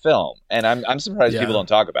amazing film, and I'm surprised people don't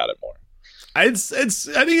talk about it more. I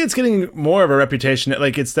think it's getting more of a reputation.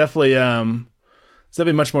 Like it's definitely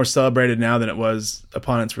much more celebrated now than it was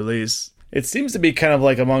upon its release. It seems to be kind of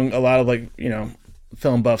like among a lot of like,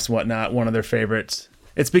 film buffs and whatnot, one of their favorites.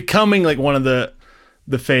 It's becoming like one of the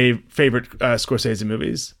favorite Scorsese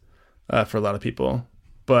movies for a lot of people.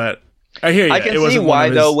 But I hear you. I can see why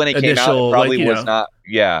though when it came out, it probably was not.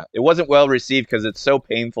 Yeah, it wasn't well received because it's so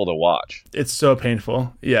painful to watch. It's so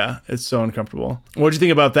painful. Yeah, it's so uncomfortable. What do you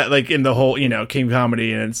think about that? Like in the whole, King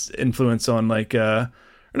Comedy and its influence on like, not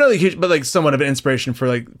like huge, but like somewhat of an inspiration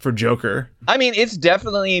for Joker. I mean, it's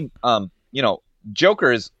definitely,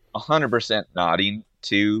 Joker is 100% nodding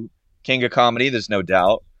to King of Comedy. There's no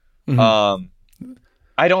doubt. Mm-hmm.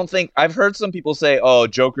 I don't think I've heard some people say, "Oh,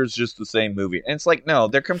 Joker's just the same movie," and it's like, no,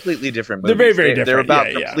 they're completely different movies. They're very, very different. They're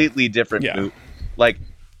about completely different. Like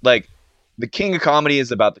the King of Comedy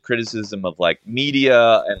is about the criticism of like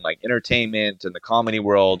media and like entertainment and the comedy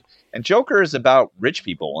world, and Joker is about rich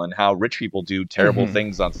people and how rich people do terrible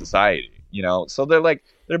things on society. So they're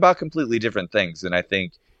about completely different things, and I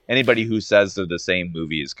think anybody who says they're the same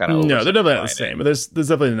movie is kind of no, they're definitely not the same. But there's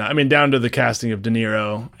definitely not. I mean, down to the casting of De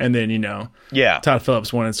Niro, and then Todd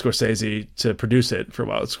Phillips wanted Scorsese to produce it for a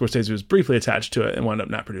while. Scorsese was briefly attached to it and wound up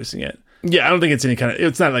not producing it. Yeah, I don't think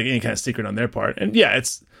it's not like any kind of secret on their part. And yeah,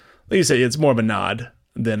 it's like you say, it's more of a nod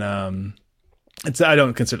than I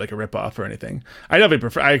don't consider it like a ripoff or anything. I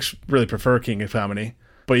really prefer King of Comedy,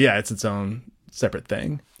 but yeah, it's its own separate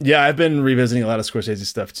thing. Yeah, I've been revisiting a lot of Scorsese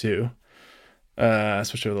stuff too.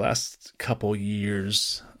 Especially over the last couple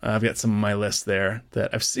years. I've got some on my list there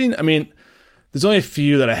that I've seen. I mean, there's only a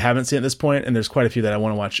few that I haven't seen at this point, and there's quite a few that I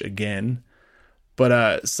want to watch again.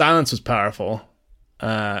 But Silence was powerful.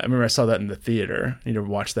 I remember I saw that in the theater. I need to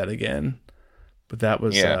watch that again. But that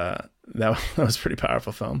was that was a pretty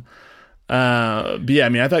powerful film. But yeah, I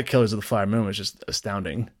mean, I thought Killers of the Flower Moon was just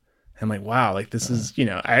astounding. I'm like, wow, like this is,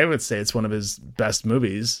 I would say it's one of his best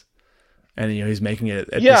movies. And he's making it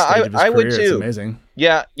at this stage of his career. Would too. It's amazing.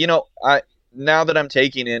 Yeah, now that I'm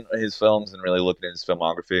taking in his films and really looking at his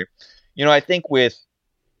filmography, I think with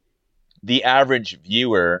the average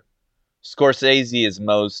viewer, Scorsese is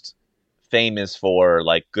most famous for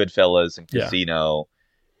like Goodfellas and Casino,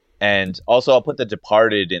 and also I'll put The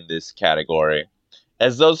Departed in this category,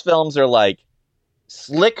 as those films are like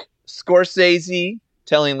slick Scorsese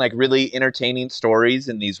telling like really entertaining stories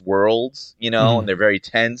in these worlds, and they're very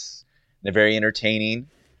tense. They're very entertaining.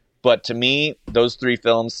 But to me, those three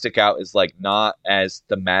films stick out as like not as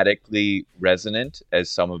thematically resonant as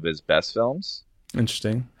some of his best films.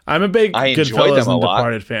 Interesting. I'm a big Goodfellas and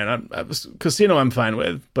Departed fan. Casino I'm fine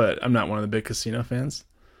with, but I'm not one of the big Casino fans.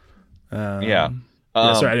 Sorry, I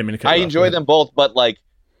didn't mean to cut you off. I enjoy them both, but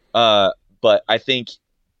but I think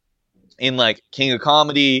in like King of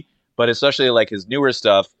Comedy, but especially like his newer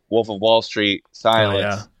stuff, Wolf of Wall Street,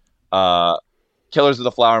 Silence, Killers of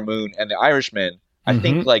the Flower Moon, and The Irishman, I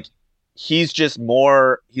think like he's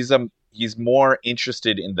more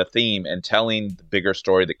interested in the theme and telling the bigger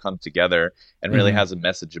story that comes together and really has a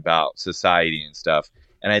message about society and stuff.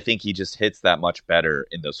 And I think he just hits that much better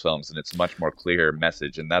in those films, and it's a much more clear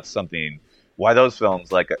message. And that's something why those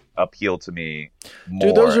films like appeal to me more.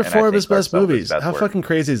 Dude, those are four of his best movies. How fucking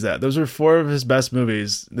crazy is that? Those are four of his best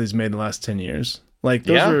movies that he's made in the last 10 years. Like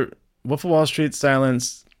those are Wolf of Wall Street,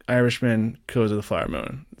 Silence, Irishman, Killers of the Flower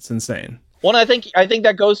Moon. It's insane. Well, I think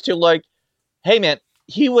that goes to like, hey man,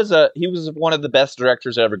 he was one of the best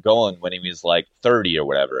directors ever going when he was like 30 or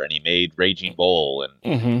whatever, and he made Raging Bull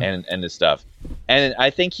and this stuff. And I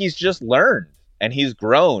think he's just learned and he's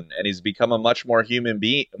grown and he's become a much more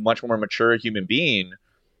mature human being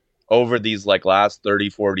over these like last 30,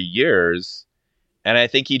 40 years. And I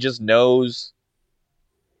think he just knows.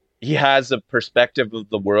 He has a perspective of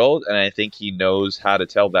the world, and I think he knows how to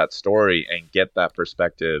tell that story and get that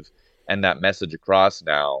perspective and that message across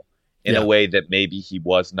now in a way that maybe he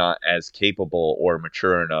was not as capable or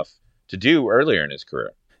mature enough to do earlier in his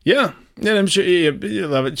career. Yeah, and I'm sure you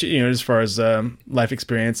love it. As far as life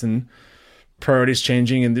experience and priorities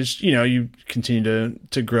changing, and just you continue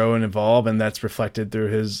to grow and evolve, and that's reflected through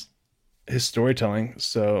his storytelling.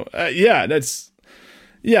 So it's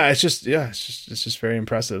just very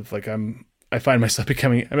impressive. Like I find myself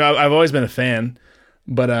becoming. I mean, I've always been a fan,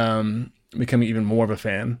 but becoming even more of a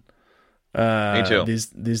fan Me too.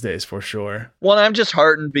 These days for sure. Well, I'm just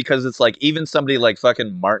heartened because it's like even somebody like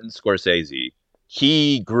fucking Martin Scorsese,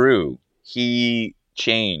 he grew, he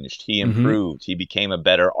changed, he improved, he became a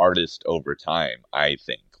better artist over time, I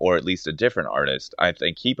think, or at least a different artist. I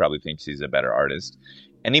think he probably thinks he's a better artist.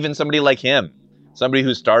 And even somebody like him, somebody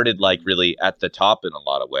who started like really at the top in a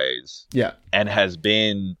lot of ways. Yeah. And has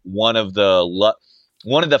been one of the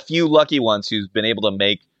few lucky ones who's been able to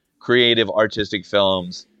make creative artistic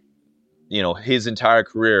films, you know, his entire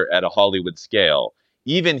career at a Hollywood scale.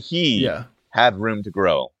 Even he had room to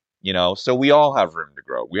grow, you know, so we all have room to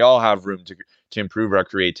grow. We all have room to improve our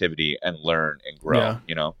creativity and learn and grow,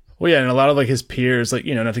 you know? Well, yeah. And a lot of like his peers, like,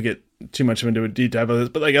 you know, not to get too much into a deep dive of this,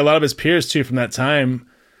 but like a lot of his peers too from that time,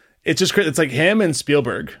 it's just, it's like him and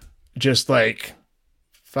Spielberg just like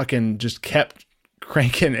fucking just kept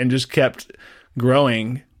cranking and just kept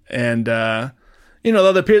growing. And, you know, the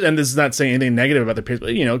other peers, and this is not saying anything negative about the peers,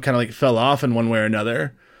 but, you know, kind of like fell off in one way or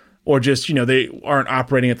another, or just, you know, they aren't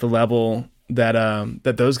operating at the level that,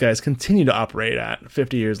 that those guys continue to operate at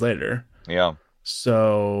 50 years later. Yeah.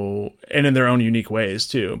 So, and in their own unique ways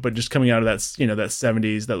too, but just coming out of that, you know, that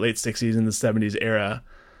 70s, that late 60s and the 70s era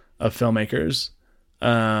of filmmakers,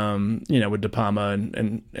 you know, with De Palma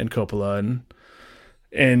and Coppola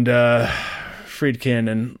and Friedkin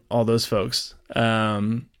and all those folks.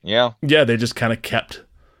 Yeah, they just kind of kept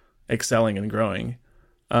excelling and growing.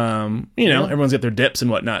 You know, everyone's got their dips and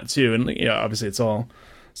whatnot too. And, you know, obviously it's all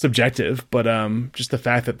subjective, but just the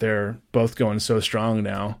fact that they're both going so strong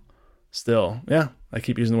now still, I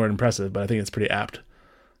keep using the word impressive, but I think it's pretty apt.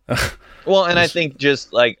 Well, and I think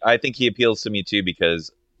just like, I think he appeals to me too,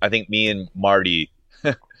 because I think me and Marty,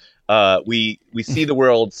 we see the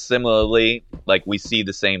world similarly, like we see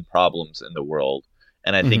the same problems in the world.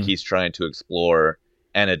 And I think he's trying to explore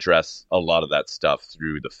and address a lot of that stuff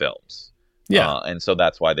through the films. Yeah. And so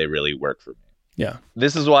that's why they really work for me. Yeah.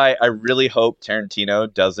 This is why I really hope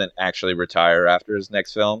Tarantino doesn't actually retire after his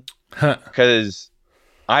next film. Because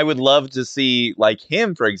I would love to see, like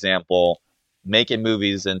him, for example, making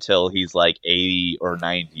movies until he's like 80 or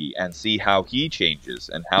 90 and see how he changes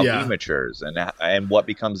and how he matures and what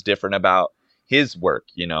becomes different about his work,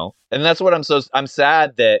 you know? And that's what I'm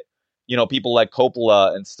sad that, you know, people like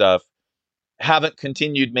Coppola and stuff haven't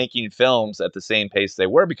continued making films at the same pace they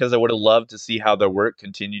were, because I would have loved to see how their work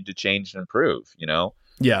continued to change and improve, you know?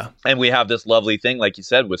 Yeah. And we have this lovely thing, like you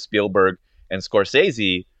said, with Spielberg and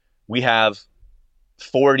Scorsese. We have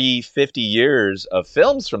 40, 50 years of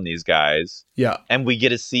films from these guys. Yeah. And we get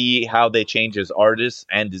to see how they change as artists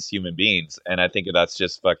and as human beings. And I think that's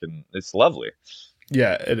just fucking, it's lovely.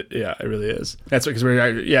 Yeah, it really is. That's because we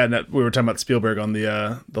were talking about Spielberg on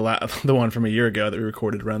the one from a year ago that we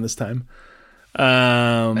recorded around this time.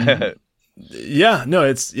 I'm very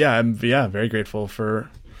grateful for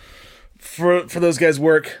those guys'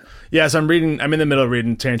 work. Yeah, so I'm in the middle of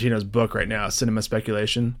reading Tarantino's book right now, Cinema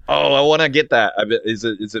Speculation. Oh, I want to get that. Is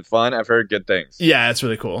it fun? I've heard good things. Yeah, it's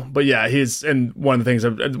really cool. But yeah, one of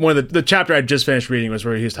the chapter I just finished reading was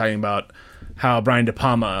where he was talking about how Brian De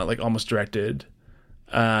Palma like almost directed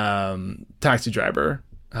Taxi Driver,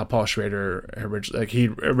 how Paul Schrader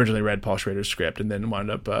originally read Paul Schrader's script and then wound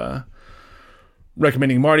up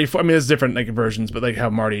recommending Marty for. I mean, there's different like versions, but like how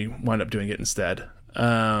Marty wound up doing it instead.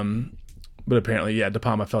 But apparently, De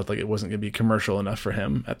Palma felt like it wasn't going to be commercial enough for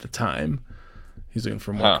him at the time. He's looking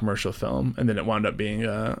for more commercial film, and then it wound up being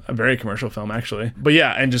a very commercial film, actually. But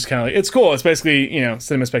yeah, and just kind of like, it's cool. It's basically, you know,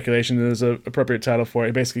 Cinema Speculation is an appropriate title for it.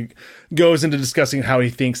 He basically goes into discussing how he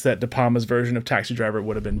thinks that De Palma's version of Taxi Driver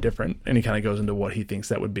would have been different, and he kind of goes into what he thinks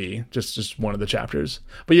that would be, just one of the chapters.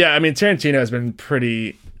 But yeah, I mean, Tarantino has been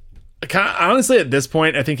pretty... honestly, at this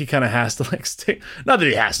point, I think he kind of has to like stay. Not that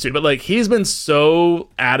he has to, but like he's been so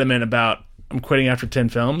adamant about I'm quitting after 10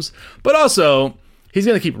 films, but also he's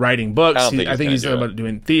going to keep writing books. I think he's about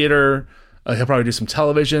doing theater. He'll probably do some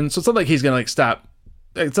television. So it's not like he's going to like stop.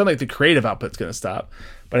 It's not like the creative output's going to stop.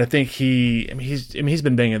 But I think he's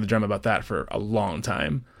been banging the drum about that for a long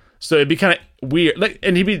time. So it'd be kind of weird. Like,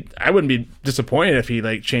 and I wouldn't be disappointed if he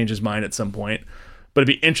like changed his mind at some point. But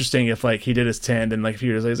it'd be interesting if like he did his 10 and like a few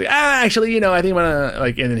years later he's like, actually, you know, I think I'm gonna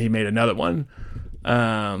like, and then he made another one.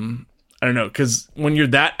 I don't know, because when you're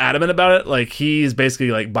that adamant about it, like he's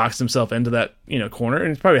basically like boxed himself into that, you know, corner, and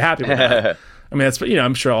he's probably happy with that. I mean, that's, you know,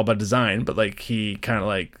 I'm sure all about design, but like he kind of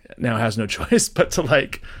like now has no choice but to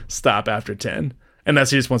like stop after 10, and he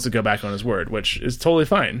just wants to go back on his word, which is totally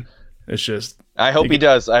fine. It's just I hope he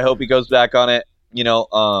does. I hope he goes back on it. You know,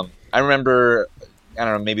 I remember, I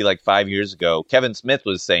don't know, maybe like 5 years ago, Kevin Smith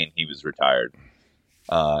was saying he was retired,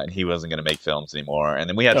 and he wasn't going to make films anymore. And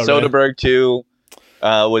then we had Soderbergh too.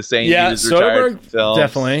 was saying he was retired from films.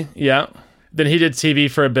 Definitely, yeah. Then he did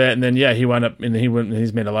TV for a bit, and then he wound up, and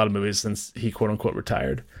he's made a lot of movies since he quote unquote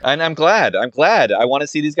retired. And I'm glad. I want to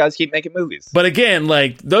see these guys keep making movies. But again,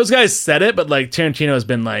 like those guys said it, but like Tarantino has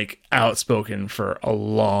been like outspoken for a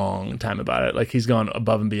long time about it. Like he's gone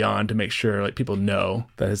above and beyond to make sure like people know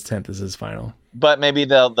that his 10th is his final. But maybe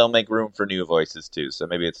they'll make room for new voices too. So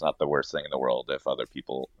maybe it's not the worst thing in the world if other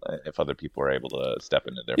people are able to step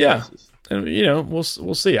into their places. And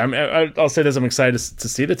we'll see. I'll say this: I'm excited to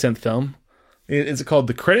see the 10th film. Is it called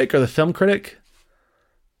The Critic or The Film Critic?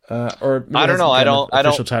 Or I don't know. I don't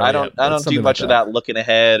do much of that looking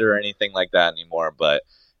ahead or anything like that anymore. But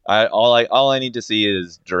all I need to see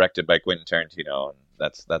is directed by Quentin Tarantino, and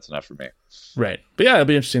that's enough for me. Right. But yeah, it'll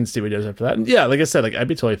be interesting to see what he does after that. And yeah, like I said, like I'd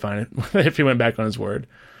be totally fine if he went back on his word.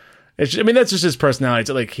 That's just his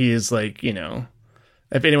personality. Like he is like, if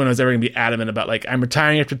anyone was ever gonna be adamant about like I'm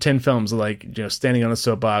retiring after 10 films, like standing on a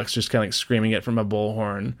soapbox, just kind of like screaming it from a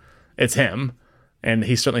bullhorn, it's him. And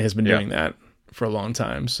he certainly has been doing that for a long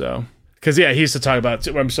time. So, because he used to talk about,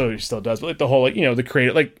 I'm sure he still does, but like the whole, like, the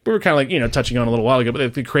creative, like we were kind of like, touching on a little while ago, but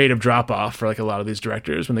like the creative drop off for like a lot of these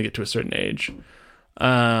directors when they get to a certain age,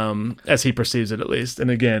 as he perceives it at least.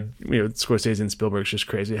 And again, Scorsese and Spielberg's just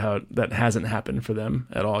crazy how that hasn't happened for them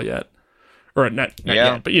at all yet. Or not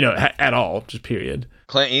yet, but at all, just period.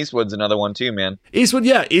 Clint Eastwood's another one too, man. Eastwood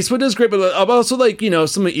is great, but I'm also like,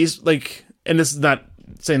 some of East, like, and this is not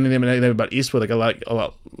saying anything about Eastwood, like a lot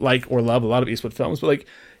or love a lot of Eastwood films, but like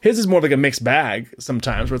his is more of like a mixed bag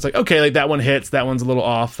sometimes, where it's like, okay, like that one hits, that one's a little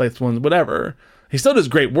off, like one whatever. He still does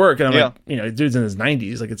great work, and I'm like, dude's in his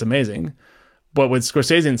 90s, like it's amazing. But with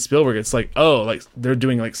Scorsese and Spielberg, it's like, oh, like they're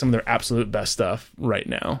doing like some of their absolute best stuff right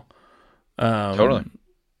now, totally,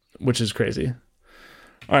 which is crazy.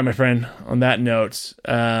 All right, my friend. On that note,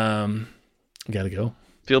 gotta go.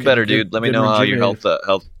 Feel better, dude. Let me know how your health.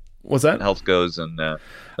 What's that? Health goes, and let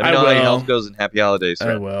me know how your health goes, and happy holidays.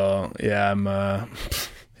 Sir. I will. Yeah, I'm.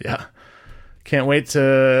 Yeah, can't wait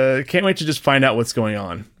to just find out what's going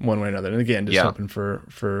on one way or another. And again, just hoping for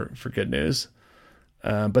good news.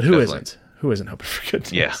 But who isn't? Who isn't hoping for good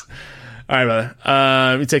news? Yeah. All right,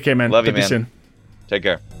 brother. You take care, man. Love you, man. You soon. Take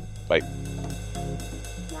care. Bye.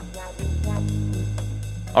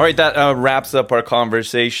 All right, that wraps up our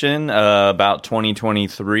conversation about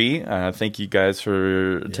 2023. Thank you guys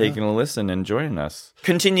for taking a listen and joining us.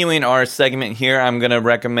 Continuing our segment here, I'm going to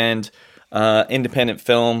recommend independent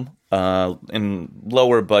film in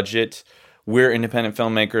lower budget. We're independent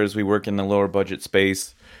filmmakers. We work in the lower budget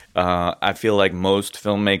space. I feel like most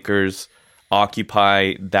filmmakers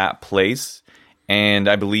occupy that place. And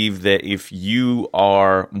I believe that if you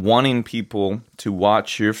are wanting people to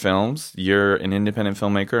watch your films, you're an independent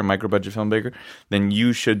filmmaker, a micro-budget filmmaker, then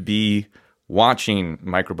you should be watching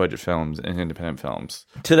micro-budget films and independent films.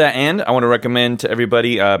 To that end, I want to recommend to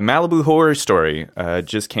everybody Malibu Horror Story.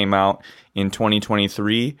 Just came out in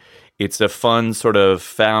 2023. It's a fun sort of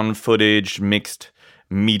found footage, mixed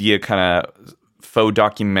media kind of faux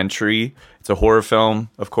documentary. It's a horror film,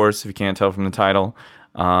 of course, if you can't tell from the title.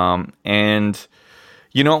 And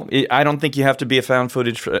I don't think you have to be a found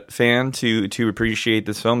footage fan to appreciate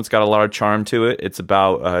this film. It's got a lot of charm to it. It's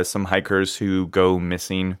about some hikers who go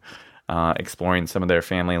missing, exploring some of their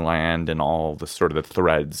family land and all the sort of the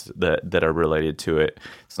threads that are related to it.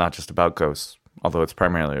 It's not just about ghosts, although it's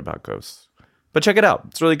primarily about ghosts. But check it out.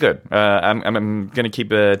 It's really good. I'm going to keep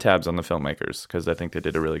tabs on the filmmakers because I think they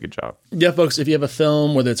did a really good job. Yeah, folks, if you have a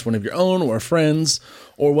film, whether it's one of your own or friends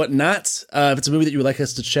or whatnot, if it's a movie that you would like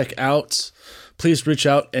us to check out, please reach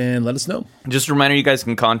out and let us know. Just a reminder, you guys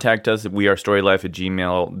can contact us at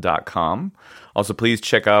wearestorylife@gmail.com. Also, please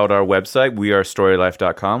check out our website,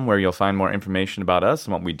 wearestorylife.com, where you'll find more information about us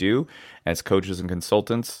and what we do as coaches and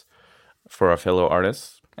consultants for our fellow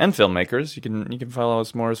artists and filmmakers. You can follow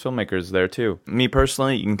us more as filmmakers there too. Me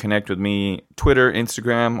personally, you can connect with me Twitter,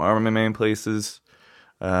 Instagram are my main places,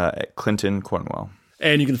 at Clinton Cornwell.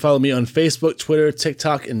 And you can follow me on Facebook, Twitter,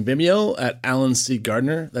 TikTok, and Vimeo at Alan C.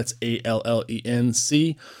 Gardner. That's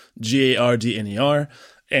ALLENCGARDNER.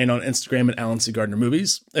 And on Instagram at Alan C. Gardner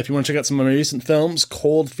Movies. If you want to check out some of my recent films,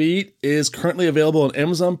 Cold Feet is currently available on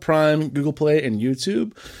Amazon Prime, Google Play, and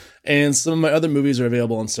YouTube. And some of my other movies are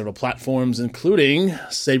available on several platforms, including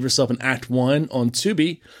Save Yourself in Act 1 on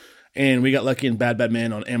Tubi, and We Got Lucky and Bad Bad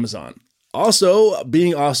Man on Amazon. Also,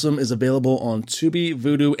 Being Awesome is available on Tubi,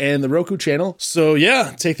 Vudu, and the Roku channel. So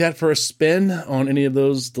yeah, take that for a spin on any of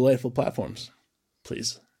those delightful platforms,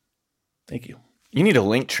 please. Thank you. You need a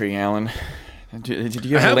link tree, Alan. Did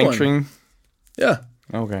you have a link tree? Yeah.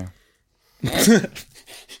 Okay.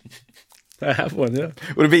 I have one, yeah.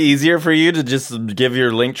 Would it be easier for you to just give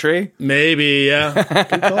your link tree? Maybe, yeah.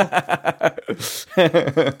 Good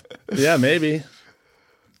call. Yeah, maybe.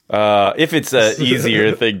 If it's an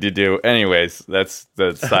easier thing to do. Anyways, that's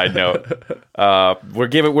the side note. We're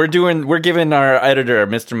giving our editor,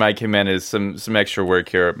 Mr. Mike Jimenez, some extra work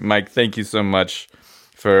here. Mike, thank you so much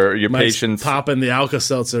for your Mike's patience, popping the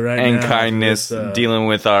Alka-Seltzer right and now, kindness, dealing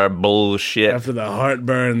with our bullshit. after the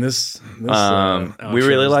heartburn. This we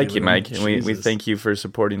really like you, Mike, and we Jesus. thank you for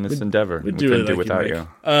supporting this endeavor. We do couldn't really do like without you, you.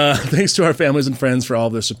 Mike. Thanks to our families and friends for all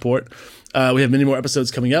of their support. We have many more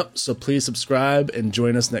episodes coming up, so please subscribe and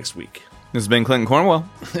join us next week. This has been Clinton Cornwell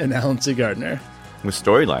And Alan C. Gardner. with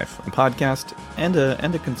Story Life, a podcast and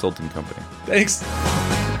a consulting company. Thanks.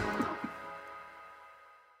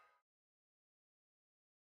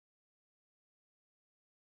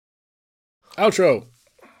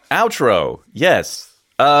 Outro. Yes.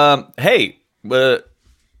 Hey.